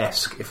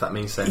Davis-esque, if that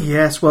means anything.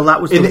 Yes, well,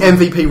 that was in the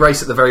MVP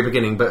race at the very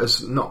beginning, but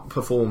has not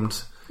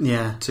performed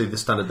to the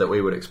standard that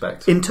we would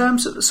expect. In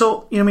terms of,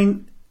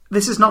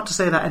 this is not to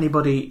say that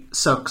anybody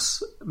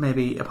sucks,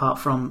 maybe apart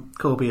from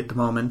Kobe at the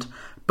moment,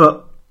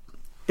 but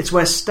it's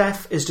where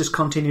Steph is just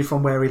continued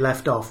from where he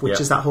left off, which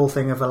is that whole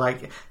thing of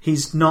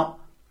he's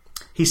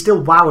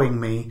still wowing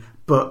me,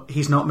 but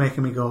he's not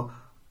making me go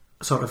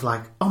sort of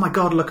like, oh my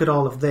God, look at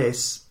all of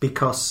this,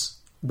 because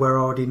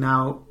we're already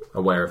now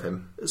aware of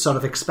him, sort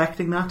of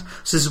expecting that.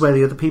 So this is where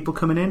the other people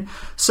coming in.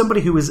 Somebody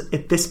who was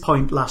at this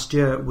point last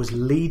year was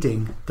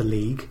leading the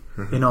league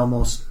in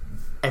almost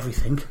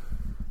everything.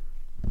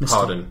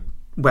 Harden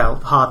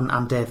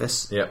and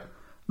Davis. Yep.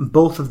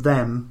 Both of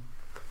them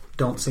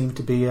don't seem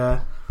to be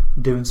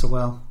doing so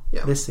well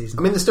this season.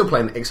 I mean, they're still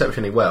playing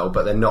exceptionally well,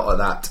 but they're not at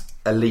that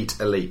elite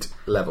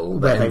level,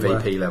 the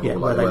MVP level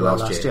like they were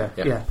last year.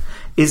 Yeah.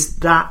 Is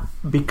that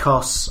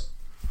because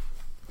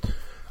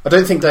I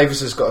don't think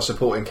Davis has got a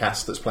supporting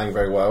cast that's playing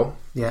very well.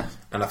 Yeah.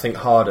 And I think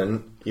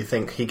Harden, you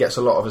think he gets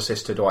a lot of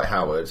assists to Dwight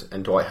Howard,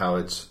 and Dwight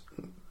Howard's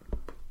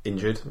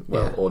injured,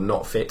 or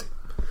not fit.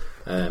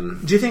 Do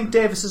you think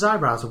Davis's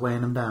eyebrows are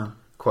weighing him down?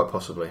 Quite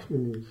possibly.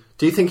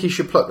 Do you think he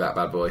should pluck that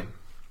bad boy?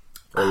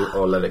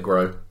 Or let it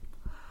grow?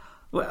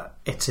 Well,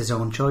 it's his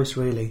own choice,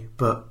 really.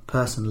 But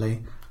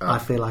personally, I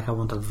feel like I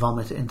want to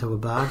vomit it into a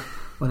bag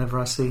whenever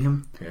I see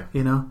him.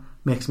 Yeah.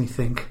 Makes me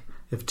think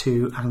of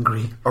two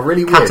angry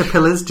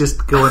caterpillars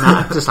just going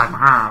at it, just like,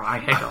 I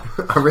hate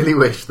them. I really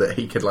wish that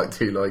he could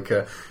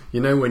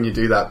do when you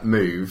do that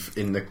move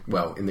in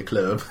the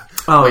club,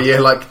 where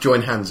you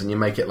join hands and you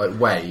make it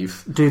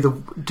wave. Do the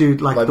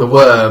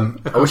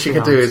worm. I wish he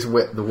could do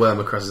the worm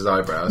across his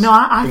eyebrows. No,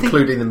 I think,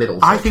 including the middle.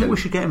 I think we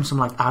should get him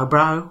some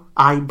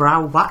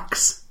eyebrow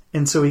wax,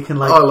 and so he can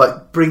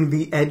bring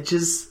the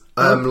edges.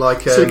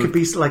 So he could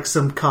be like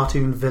some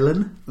cartoon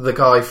villain. The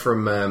guy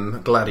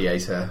from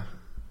Gladiator.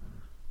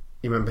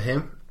 You remember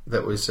him?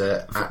 That was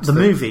at the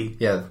movie.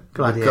 Yeah,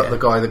 Gladiator. The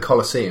guy in the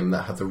Colosseum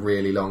that had the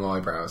really long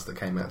eyebrows that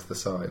came out to the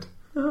side.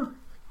 Not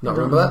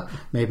remember that?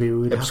 Maybe we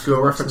would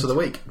obscure reference of the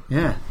week.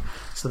 Yeah.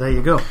 So there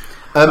you go.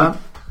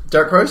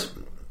 Derrick Rose.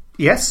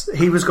 Yes,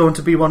 he was going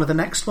to be one of the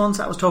next ones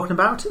that I was talking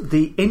about.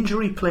 The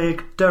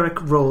injury-plagued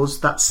Derrick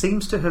Rose that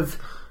seems to have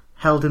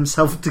held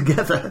himself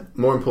together.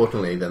 More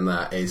importantly than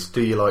that is,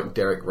 do you like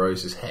Derrick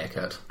Rose's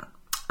haircut?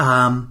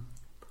 I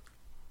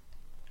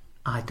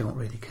don't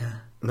really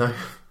care. No.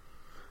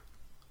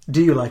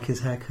 Do you like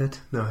his haircut?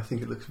 No, I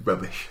think it looks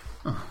rubbish.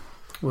 Oh,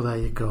 well, there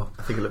you go.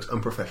 I think it looks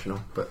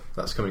unprofessional, but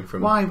that's coming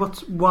from... Why?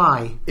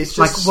 Why? It's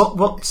just...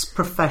 what's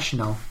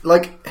professional?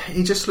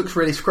 He just looks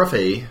really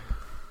scruffy.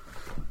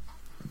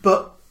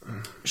 But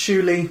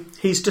surely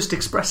he's just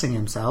expressing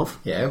himself.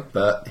 Yeah,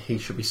 but he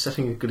should be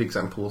setting a good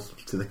example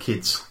to the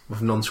kids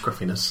with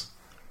non-scruffiness.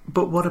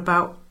 But what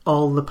about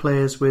all the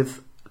players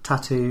with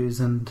tattoos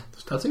and...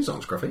 Tattoos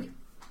aren't scruffy.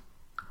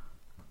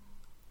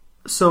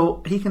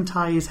 So he can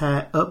tie his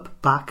hair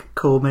up, back,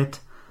 comb it,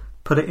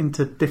 put it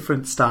into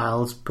different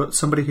styles, but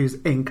somebody who's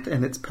inked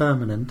and it's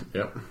permanent,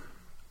 Yep.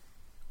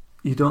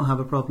 you don't have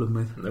a problem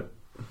with. Nope.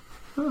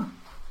 Oh.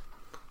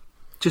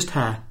 Just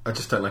hair. I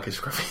just don't like his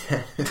scruffy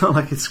hair. Don't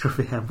like his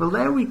scruffy hair. Well,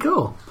 there we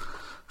go.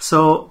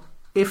 So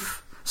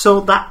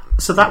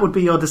that would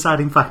be your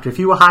deciding factor. If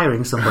you were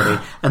hiring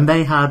somebody and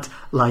they had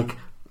like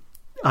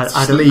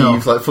I don't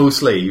know, like full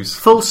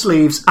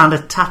sleeves and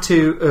a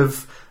tattoo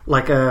of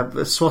like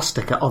a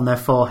swastika on their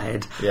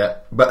forehead. Yeah,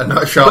 but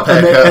not a sharp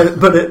haircut.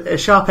 But a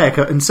sharp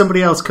haircut, and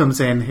somebody else comes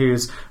in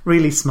who's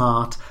really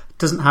smart,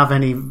 doesn't have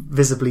any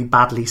visibly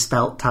badly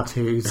spelt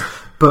tattoos,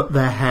 but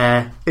their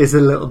hair is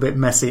a little bit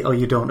messy, or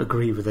you don't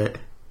agree with it.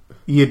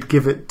 You'd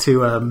give it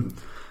to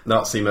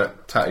Nazi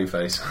tattoo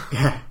face.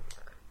 Yeah.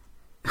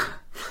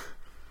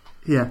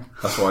 Yeah.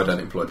 That's why I don't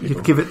employ people.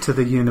 You'd give it to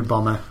the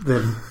Unabomber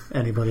than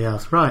anybody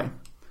else. Right.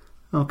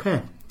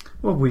 Okay.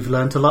 Well, we've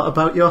learnt a lot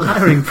about your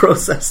hiring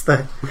process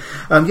there.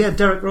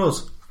 Derek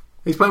Rose.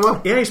 He's playing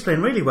well. Yeah, he's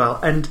playing really well.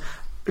 And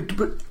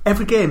but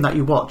every game that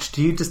you watch,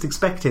 do you just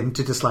expect him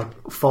to just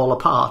like fall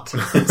apart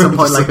at some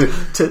point?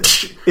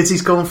 Is he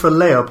going for a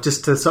layup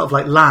just to sort of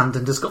like land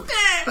and just go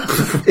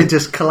it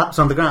just collapse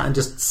on the ground and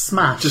just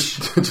smash?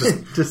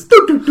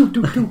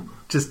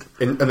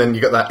 And then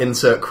you got that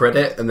insert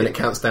credit, and then it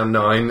counts down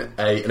 9,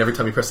 8, and every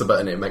time you press the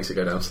button, it makes it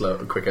go down slower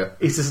and quicker.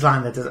 He's just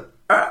lying there,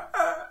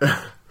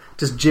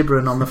 just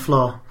gibbering on the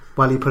floor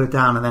while you put it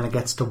down, and then it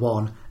gets to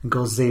 1 and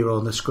goes 0,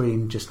 and the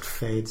screen just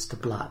fades to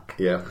black.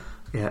 Yeah.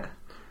 Yeah.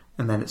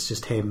 And then it's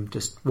just him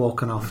just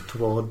walking off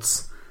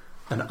towards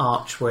an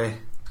archway.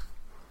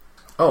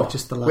 Oh,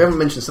 just the we haven't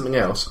mentioned something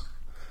else.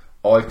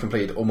 I've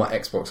completed all my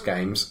Xbox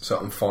games, so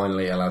I'm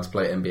finally allowed to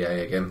play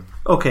NBA again.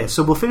 Okay,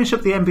 so we'll finish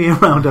up the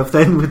NBA roundup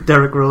then with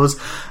Derek Rose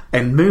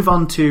and move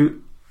on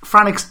to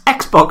Franic's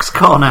Xbox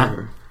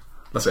Corner.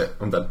 That's it,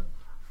 I'm done.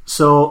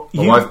 So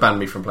my wife banned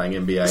me from playing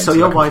NBA. So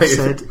your wife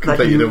said that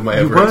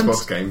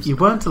Xbox games. You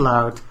weren't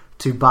allowed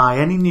to buy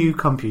any new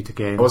computer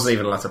games. I wasn't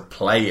even allowed to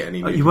play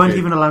any new You weren't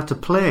even allowed to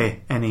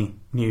play any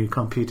new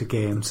computer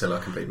games until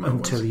I completed my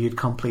ones. You'd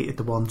completed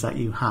the ones that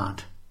you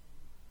had.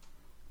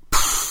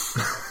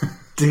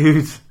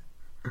 Dude.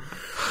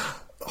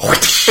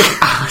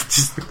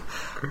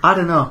 I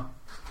don't know.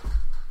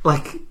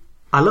 Like,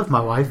 I love my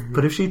wife,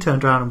 but if she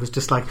turned around and was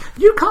just like,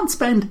 you can't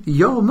spend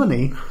your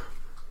money,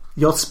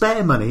 your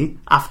spare money,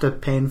 after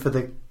paying for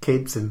the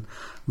kids and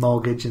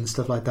mortgage and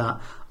stuff like that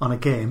on a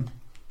game,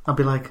 I'd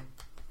be like,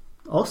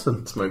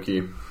 awesome. Smoke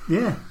you.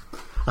 Yeah.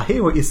 I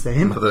hear what you're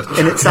saying.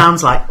 And it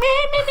sounds like,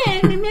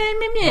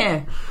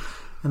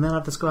 and then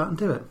I'd just go out and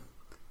do it.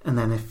 And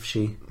then if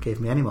she gave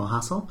me any more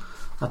hassle,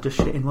 I'd just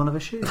shit in one of her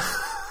shoes.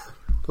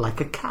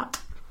 Like a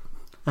cat.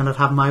 And I'd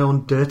have my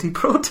own dirty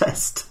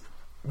protest.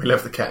 We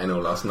left the cat in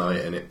all last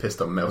night and it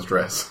pissed on Mel's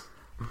dress.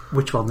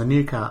 Which one? The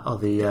new cat or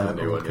the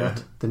new one? cat?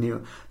 Yeah. The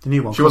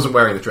new one. She wasn't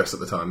wearing the dress at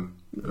the time.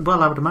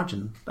 Well, I would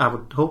imagine. I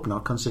would hope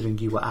not, considering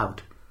you were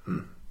out.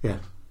 Yeah.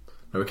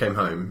 No, we came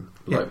home,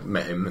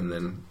 met him, and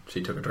then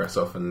she took her dress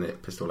off and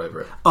it pissed all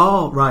over it.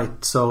 Oh,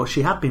 right. So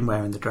she had been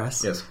wearing the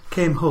dress. Yes.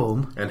 Came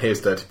home. And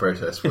his dirty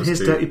protest was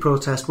dirty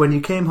protest, when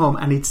you came home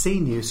and he'd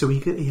seen you, so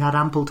he had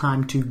ample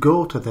time to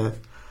go to the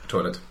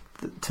toilet.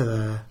 To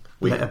the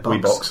litter box.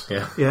 Wee box,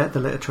 yeah. Yeah, the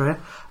litter tray.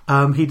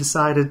 He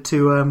decided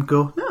to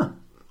go,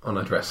 on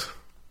her dress.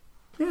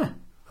 Yeah.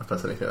 I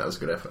personally think that was a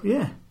good effort.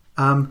 Yeah.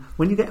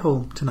 When you get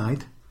home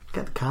tonight,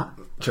 get the cat.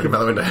 Chuck him out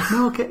the window.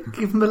 No,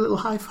 give him a little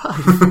high five.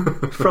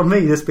 From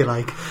me, just be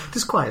like,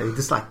 just quietly,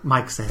 just like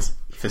Mike says.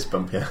 Fist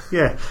bump, yeah.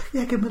 Yeah,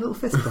 give him a little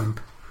fist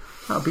bump.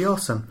 That would be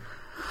awesome.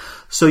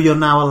 So you're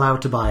now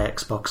allowed to buy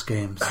Xbox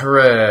games.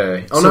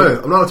 Hooray. Oh no,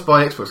 I'm not allowed to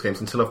buy Xbox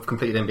games until I've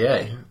completed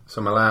NBA.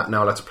 So I'm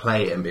now allowed to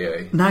play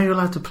NBA. Now you're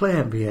allowed to play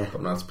NBA. But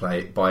I'm not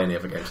allowed to buy any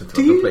other games until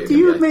I've completed NBA. Do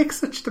you make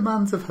such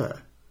demands of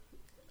her?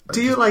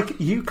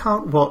 You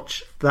can't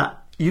watch that?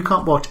 You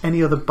can't watch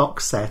any other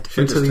box set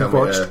until you've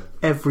watched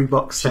every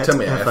box set ever. She'd tell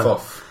me ever. F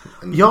off.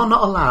 You're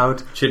not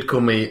allowed. She'd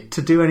call me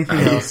to do anything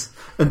else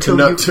until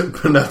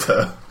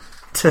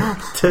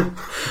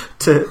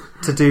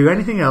to do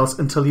anything else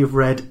until you've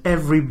read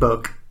every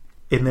book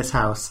in this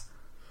house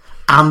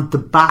and the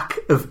back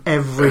of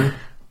every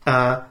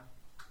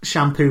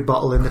shampoo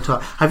bottle in the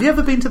toilet. Have you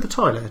ever been to the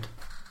toilet?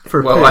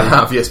 I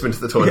have, yes, been to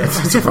the toilet.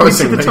 Yeah, you've been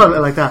to the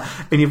toilet like that,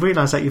 and you've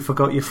realised that you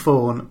forgot your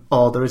phone,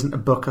 or there isn't a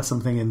book or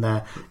something in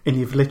there, and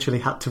you've literally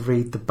had to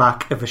read the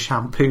back of a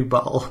shampoo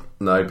bottle.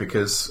 No,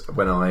 because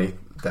when I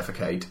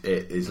defecate,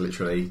 it is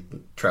literally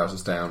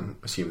trousers down,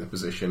 assume the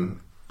position,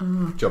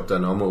 job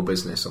done. I'm all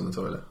business on the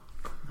toilet.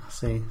 I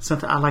see. So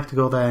I like to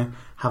go there,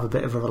 have a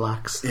bit of a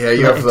relax. Yeah,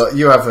 you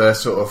have a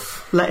sort of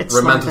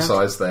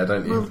romanticise there,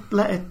 don't you? Well,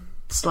 let it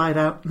slide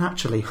out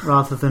naturally,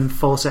 rather than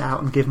force it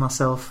out and give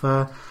myself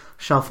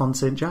Chalfont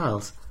St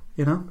Giles,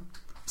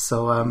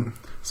 So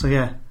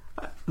yeah,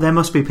 there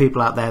must be people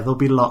out there. There'll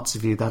be lots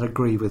of you that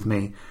agree with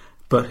me,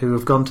 but who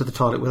have gone to the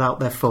toilet without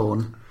their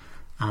phone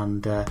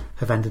and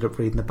have ended up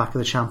reading the back of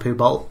the shampoo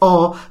bottle,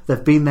 or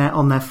they've been there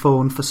on their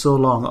phone for so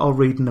long, or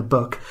reading a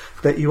book,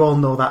 that you all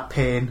know that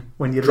pain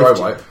when you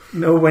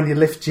when you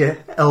lift your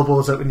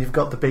elbows up and you've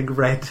got the big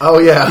red. Oh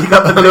yeah, you've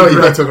got the big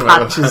red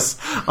patches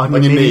on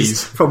your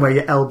knees from where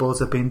your elbows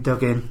have been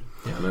dug in.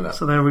 Yeah, I know that.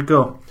 So there we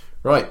go.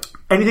 Right.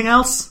 Anything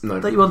else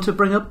that you want to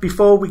bring up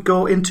before we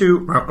go into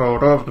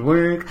Record of the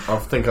Week? I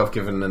think I've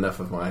given enough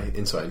of my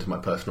insight into my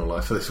personal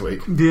life for this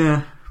week.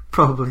 Yeah,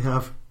 probably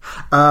have.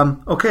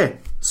 Okay,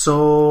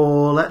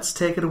 so let's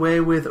take it away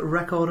with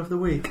Record of the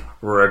Week.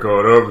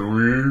 Record of the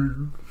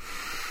Week.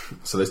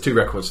 So there's 2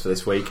 records for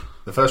this week.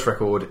 The first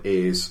record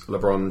is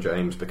LeBron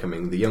James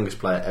becoming the youngest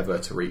player ever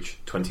to reach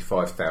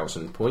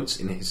 25,000 points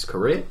in his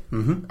career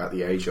at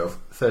the age of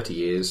 30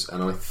 years,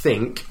 and I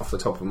think, off the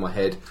top of my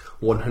head,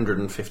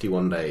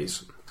 151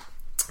 days.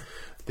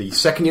 The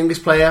second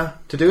youngest player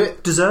to do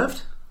it...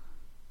 Deserved?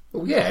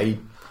 Well, yeah, he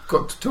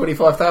got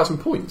 25,000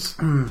 points.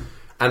 And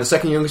the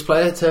second youngest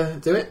player to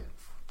do it?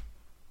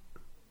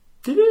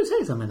 Did you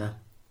say something there?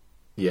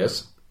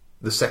 Yes.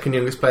 The second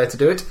youngest player to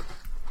do it?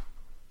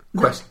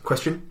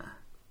 Question?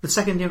 The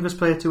second youngest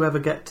player to ever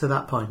get to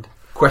that point.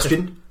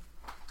 Question?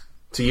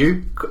 To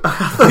you? I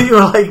thought you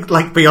were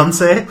like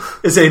Beyonce.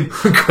 As in...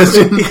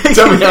 Question?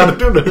 Tell me how to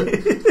do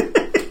it.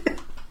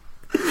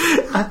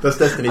 That's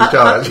Destiny's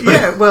Child, actually.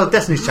 Yeah, well,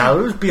 Destiny's Child.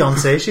 It was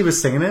Beyonce. She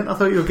was singing it. I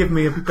thought you were giving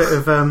me a bit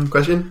of...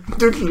 Question?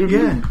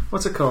 Yeah.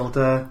 What's it called?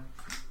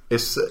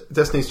 It's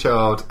Destiny's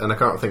Child, and I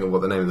can't think of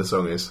what the name of the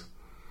song is.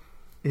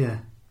 Yeah.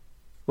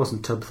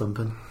 Wasn't Tub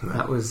Thumping. No.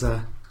 That was...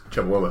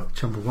 Chumbawamba.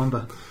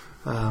 Chumbawamba.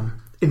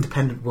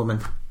 Independent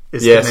Woman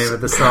is the name of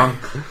the song.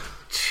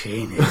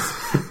 Genius.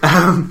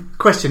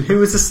 Question: who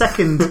was the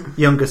second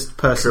youngest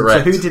person?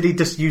 Correct. So who did he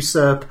just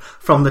usurp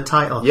from the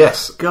title?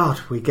 Yes. God,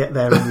 we get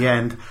there in the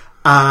end.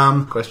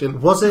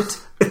 Question: Was it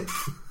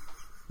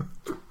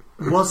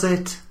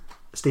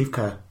Steve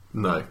Kerr?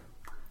 No.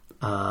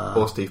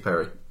 Or Steve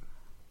Perry?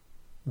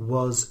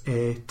 Was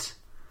it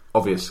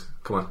obvious?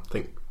 Come on,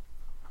 think.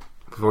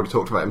 We've already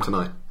talked about him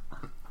tonight.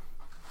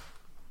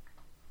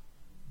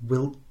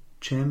 Wilt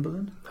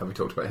Chamberlain? Have we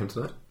talked about him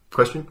tonight?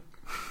 Question?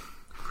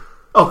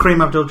 Oh,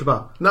 Kareem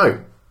Abdul-Jabbar?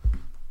 No.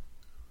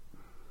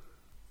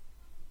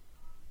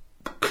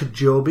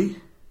 Kajobi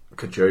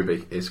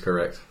is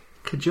correct.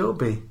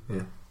 Kajobi?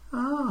 Yeah.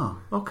 Oh,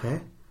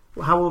 okay.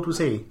 Well, how old was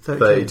he?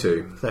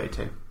 32.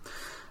 32.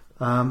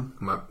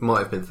 Might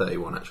have been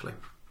 31 actually,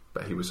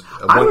 but he was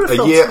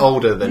a year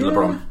older than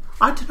LeBron.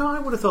 I don't know. I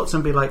would have thought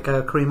somebody like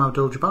Kareem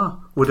Abdul-Jabbar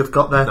would have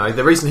got there. No,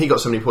 the reason he got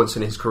so many points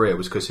in his career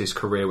was because his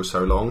career was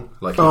so long.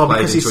 Like he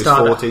played into his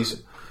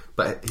 40s.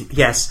 But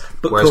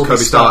whereas Kobe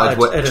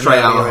started straight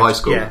out of high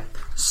school. Yeah,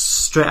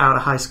 straight out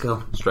of high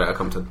school. Straight out of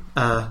Compton.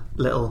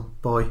 Little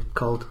boy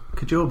called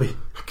Kajobi.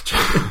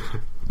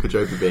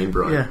 Kajobi being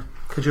Bryant. Yeah,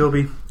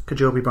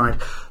 Kajobi Bryant.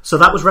 So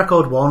that was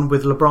record 1,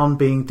 with LeBron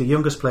being the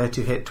youngest player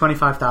to hit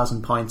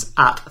 25,000 points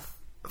at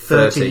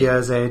 30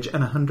 years age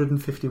and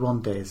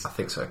 151 days. I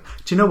think so.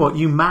 Do you know what?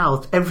 You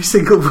mouthed every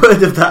single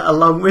word of that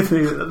along with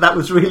me. That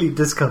was really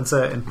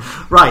disconcerting.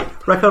 Right,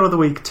 record of the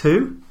week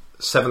 2.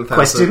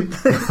 7,000.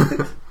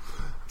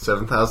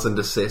 7,000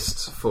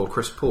 assists for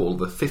Chris Paul,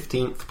 the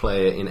 15th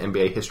player in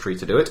NBA history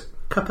to do it.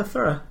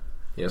 Cup-a-throw.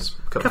 Yes.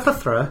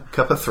 Cup-a-throw.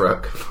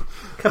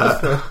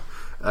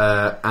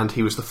 And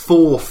he was the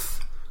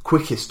 4th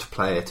quickest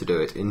player to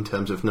do it in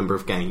terms of number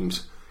of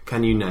games.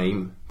 Can you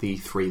name the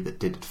 3 that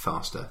did it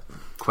faster?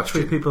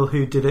 Question. 3 people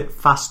who did it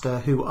faster,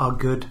 who are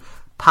good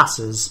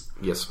passers.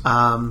 Yes.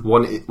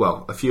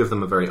 A few of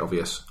them are very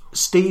obvious.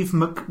 Steve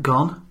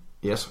McGon.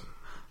 Yes.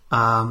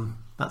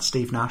 That's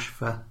Steve Nash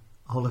for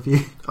all of you.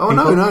 Oh,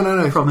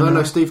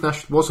 no. Steve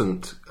Nash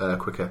wasn't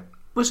quicker.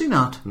 Was he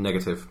not?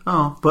 Negative.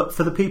 Oh, but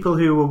for the people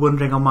who were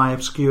wondering on my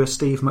obscure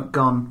Steve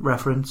McGon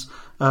reference,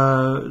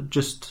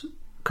 just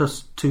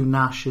because to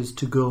Nash is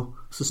to go,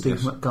 so Steve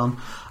McGon.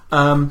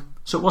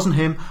 So it wasn't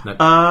him.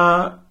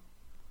 No.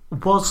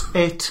 Was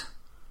it,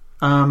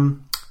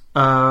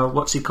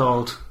 what's he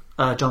called?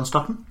 John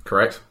Stockton?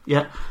 Correct.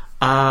 Yeah.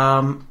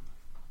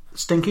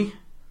 Stinky?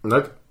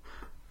 Nope.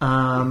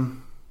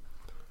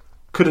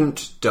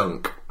 Couldn't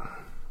dunk.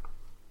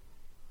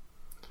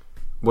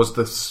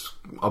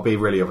 I'll be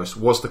really honest,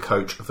 was the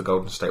coach of the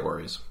Golden State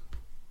Warriors.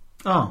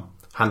 Oh.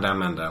 Hand down,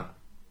 man down.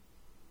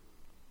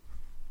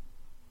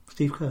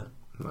 Steve Kerr?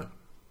 No.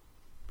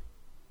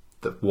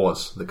 That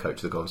was the coach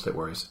of the Golden State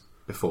Warriors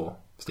before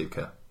Steve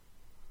Kerr.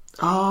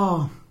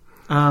 Oh.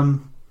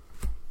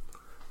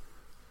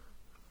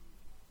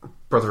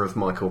 Brother of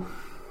Michael.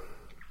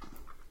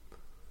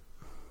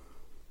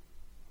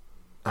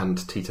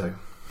 And Tito.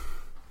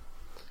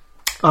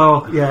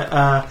 Oh,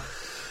 yeah.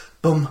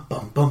 Bum.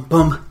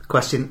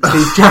 Question.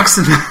 Steve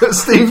Jackson.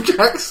 Steve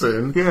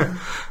Jackson? Yeah.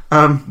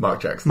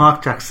 Mark Jackson.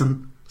 Mark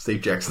Jackson.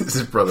 Steve Jackson is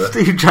his brother.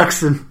 Steve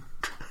Jackson.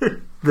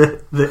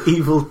 the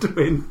evil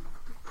twin.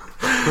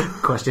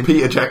 Question.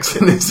 Peter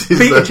Jackson is his...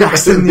 Peter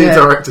Jackson, the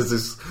director's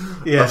his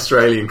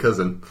Australian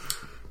cousin.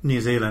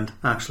 New Zealand,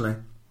 actually.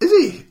 Is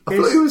he? I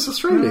thought he was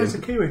Australian. No, he's a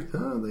Kiwi.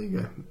 Oh, there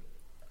you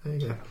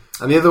go.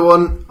 And the other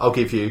one, I'll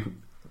give you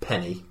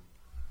Penny.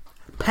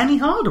 Penny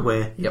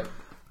Hardaway? Yep.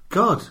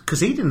 God, because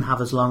he didn't have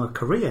as long a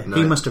career. No.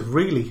 He must have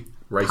really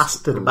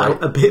passed it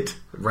about Ra- a bit.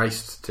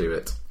 Raced to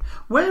it.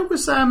 Where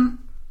was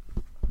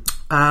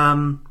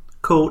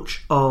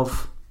coach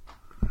of...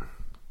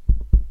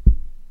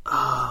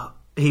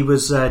 he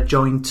was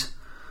joint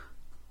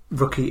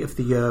Rookie of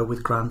the Year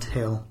with Grant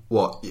Hill.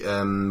 What?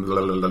 I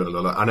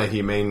know who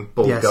you mean.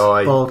 Bald Yes,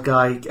 guy. bald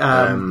guy.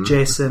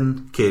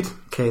 Jason Kidd.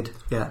 Kidd,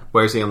 yeah.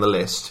 Where is he on the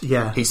list?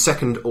 Yeah. He's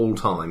second all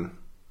time.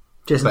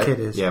 Jason Kidd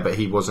is. Yeah, but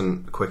he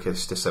wasn't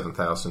quickest to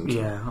 7,000.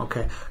 Yeah,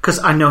 okay. Because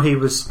I know he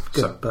was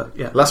good, So, but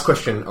yeah. Last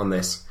question on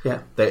this.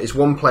 Yeah. There is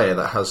one player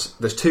that has...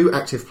 There's two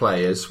active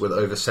players with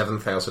over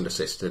 7,000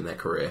 assists in their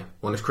career.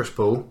 One is Chris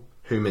Paul.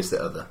 Whom is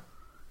the other?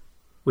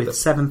 With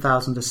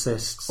 7,000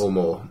 assists. Or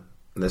more.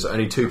 And there's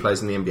only two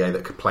players in the NBA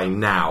that could play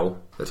now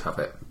that have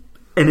it.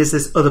 And is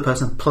this other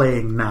person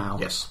playing now?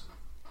 Yes.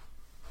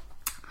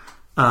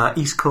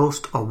 East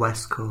Coast or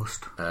West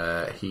Coast?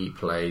 He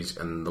plays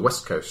in the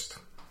West Coast.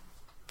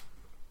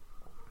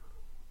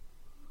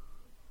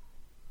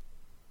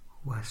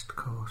 West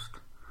Coast.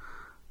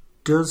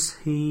 Does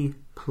he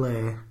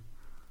play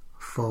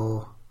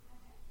for...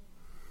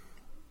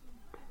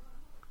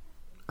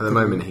 At the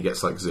moment, he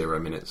gets like 0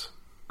 minutes.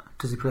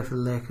 Does he play for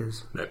the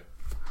Lakers? No.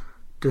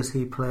 Does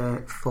he play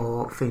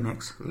for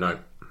Phoenix? No.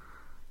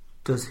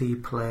 Does he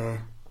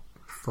play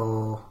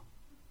for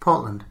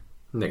Portland?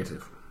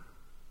 Negative.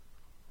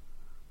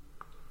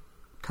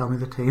 Tell me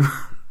the team.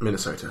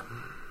 Minnesota.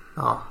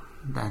 Oh,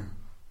 then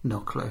no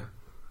clue.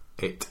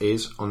 It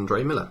is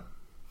Andre Miller.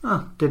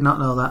 Oh, did not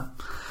know that.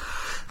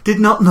 Did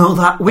not know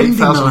that. Windy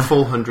Miller.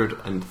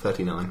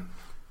 8,439.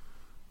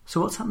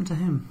 So what's happened to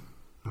him?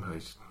 Well,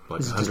 he's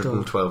like He's just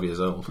 112 years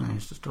old. No,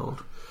 he's just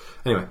old.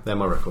 Anyway, they're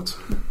my records.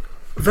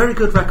 Very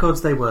good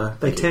records they were.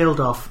 They tailed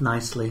off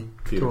nicely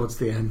towards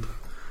the end.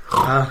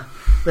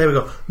 There we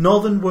go.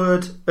 Northern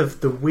word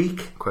of the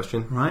week.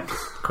 Question. Right.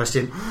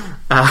 Question.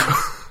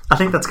 I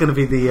think that's going to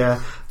be the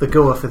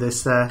goer for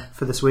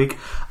this week.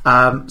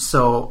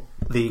 So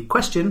the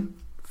question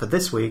for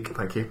this week,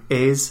 thank you,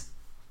 is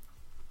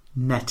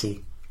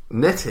netty.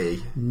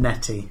 Netty?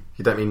 Netty.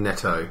 You don't mean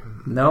netto?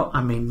 No,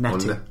 I mean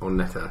netty. Or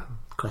netta.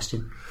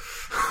 Question.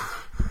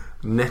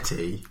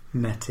 Netty.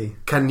 Netty.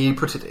 Can you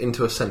put it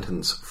into a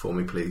sentence for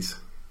me, please?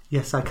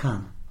 Yes, I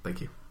can. Thank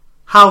you.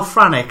 How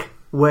frantic?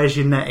 Where's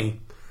your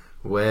netty?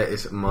 Where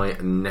is my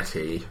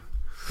netty?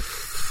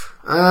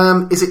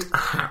 Is it a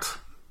hat?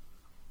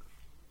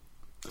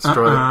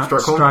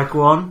 Strike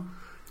one.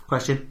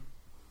 Question.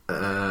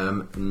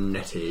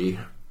 Netty.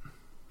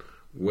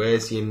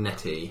 Where's your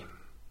netty?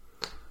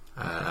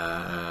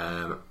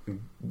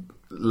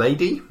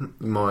 Lady?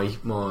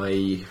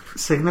 My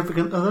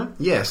significant other?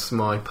 Yes,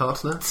 my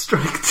partner.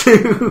 Strike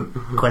two.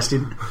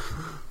 Question.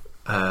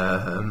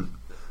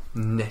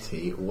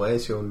 Netty.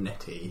 Where's your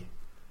netty?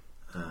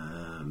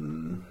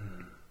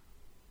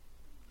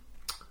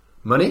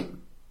 Money?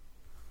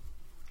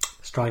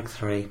 Strike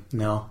three.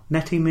 No.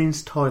 Netty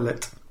means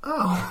toilet.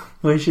 Oh.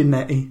 Where's your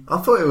netty? I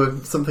thought it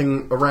was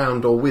something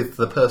around or with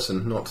the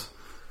person, not...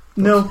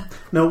 No,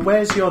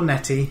 where's your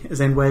netty, as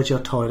in where's your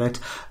toilet?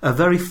 A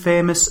very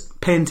famous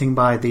painting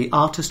by the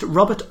artist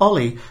Robert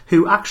Olley,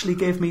 who actually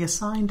gave me a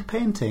signed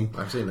painting.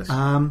 I've seen this.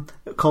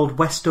 Called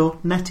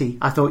Westo Netty.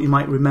 I thought you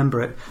might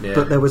remember it. Yeah.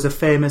 But there was a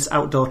famous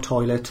outdoor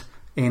toilet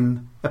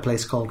in a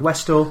place called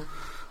Westo.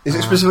 Is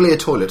it specifically a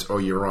toilet or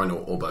a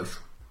urinal or both?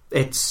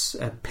 It's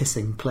a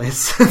pissing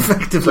place,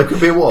 effectively. So it could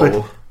be a wall?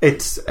 But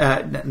it's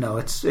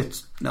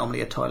it's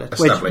normally a toilet.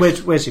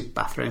 Where's your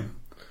bathroom?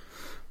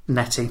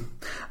 Netty.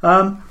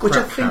 Which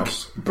I think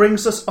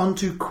brings us on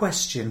to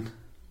question,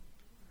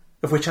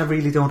 of which I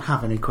really don't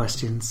have any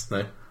questions.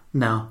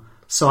 No.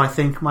 So I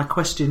think my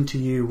question to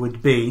you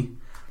would be,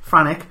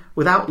 Frannick,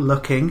 without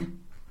looking,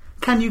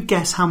 can you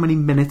guess how many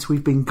minutes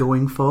we've been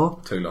going for?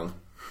 Too long.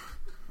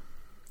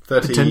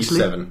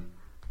 37.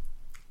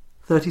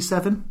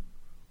 37?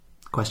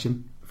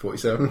 Question.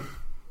 47.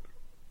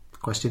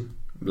 Question.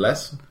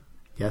 Less?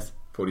 Yes.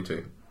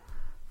 42.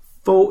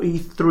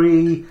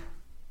 43.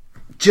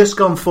 Just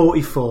gone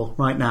 44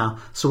 right now.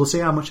 So we'll see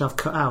how much I've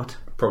cut out.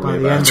 Probably by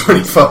the about end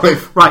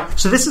 25. Right,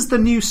 so this is the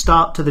new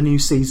start to the new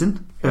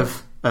season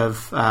of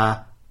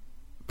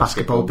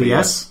Basketball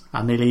BS.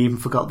 I nearly even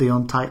forgot the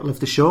own title of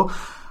the show.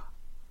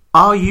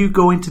 Are you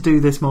going to do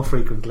this more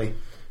frequently?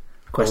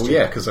 Question. Well,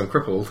 yeah, because I'm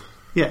crippled.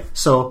 Yeah,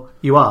 so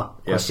you are.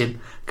 Yes.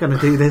 Question. Going to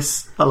do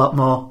this a lot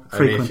more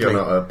frequently. Only if you're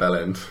not a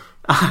bellend.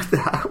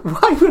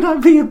 Why would I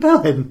be a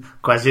bellend?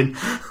 Question.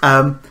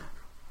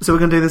 So we're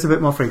going to do this a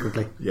bit more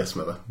frequently? Yes,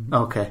 mother.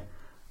 Okay.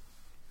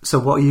 So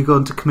what are you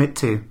going to commit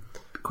to?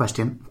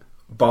 Question.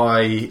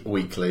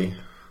 Bi-weekly.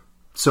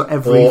 So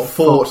every... Or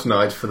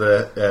fortnight for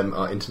the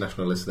our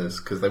international listeners,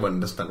 because they won't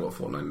understand what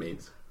fortnight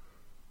means.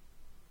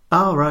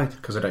 Oh, right.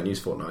 Because I don't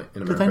use Fortnite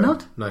in America. Do they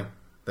not? No.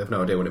 They have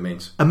no idea what it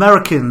means.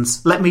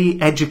 Americans, let me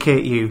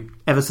educate you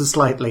ever so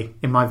slightly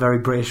in my very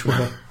British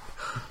way.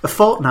 A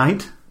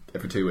fortnight...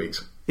 Every 2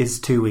 weeks. Is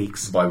 2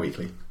 weeks.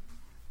 Bi-weekly.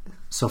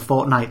 So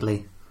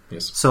fortnightly.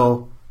 Yes.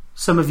 So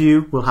some of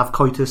you will have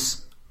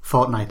coitus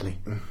fortnightly.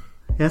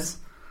 Yes?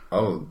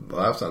 Oh,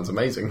 that sounds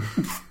amazing.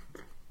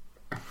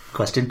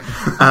 Question.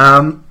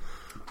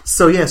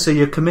 So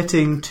you're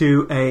committing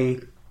to a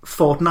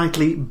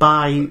fortnightly,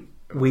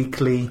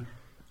 bi-weekly...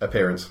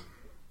 appearance.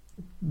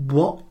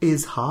 What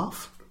is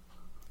half?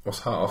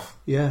 What's half?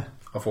 Yeah.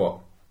 Of what?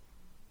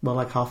 Well,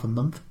 like half a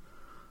month.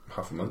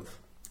 Half a month.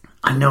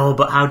 I know,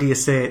 but how do you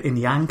say it in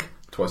Yank?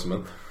 Twice a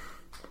month.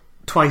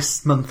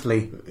 Twice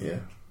monthly. Yeah.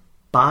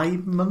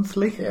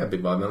 Bi-monthly? Yeah, it'd be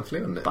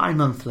bi-monthly, wouldn't it?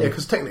 Bi-monthly. Yeah,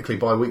 because technically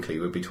bi-weekly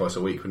would be twice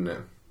a week, wouldn't it?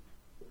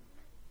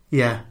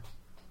 Yeah.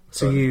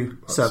 So you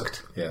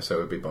sucked. Yeah, so it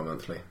would be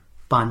bi-monthly.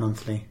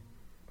 Bi-monthly.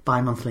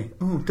 Bi-monthly.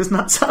 Ooh, doesn't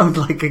that sound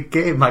like a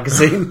gay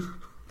magazine?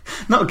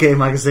 Not a gay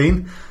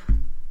magazine.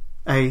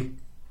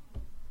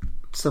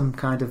 Some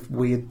kind of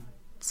weird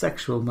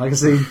sexual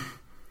magazine.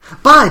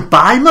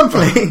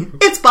 Bi-monthly.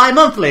 It's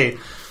bi-monthly.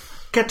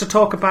 Get to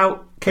talk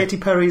about Katy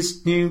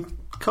Perry's new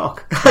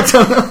cock. I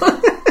don't know.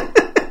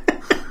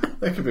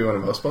 That could be one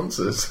of our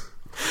sponsors.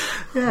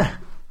 Yeah.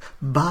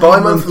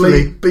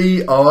 Bi-monthly.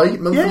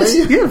 B-I-monthly?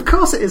 Yes, yeah, of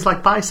course it is,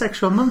 like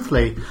Bisexual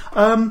Monthly.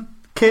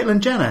 Caitlyn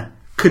Jenner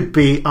could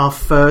be our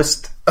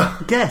first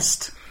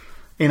guest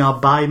in our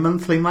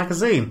bi-monthly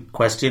magazine.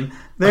 Question.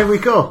 There we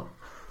go.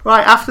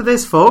 Right, after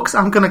this, folks,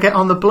 I'm going to get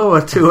on the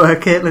blower to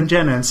Caitlyn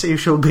Jenner and see if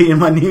she'll be in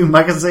my new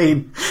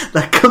magazine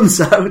that comes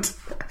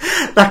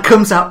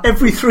out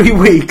every 3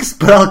 weeks,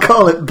 but I'll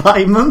call it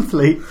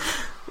bi-monthly.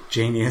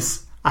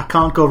 Genius. I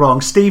can't go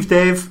wrong. Steve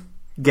Dave,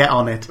 get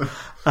on it.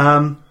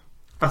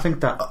 I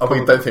think that...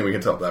 We don't think we can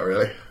top that,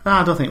 really. No,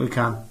 I don't think we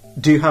can.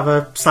 Do you have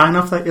a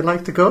sign-off that you'd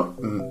like to go?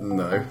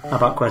 No. How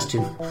about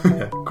question?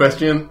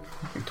 Question.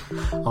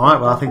 Alright,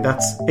 well, I think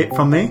that's it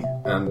from me.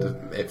 And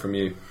it from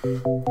you.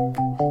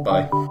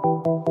 Bye.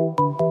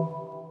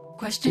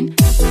 Question.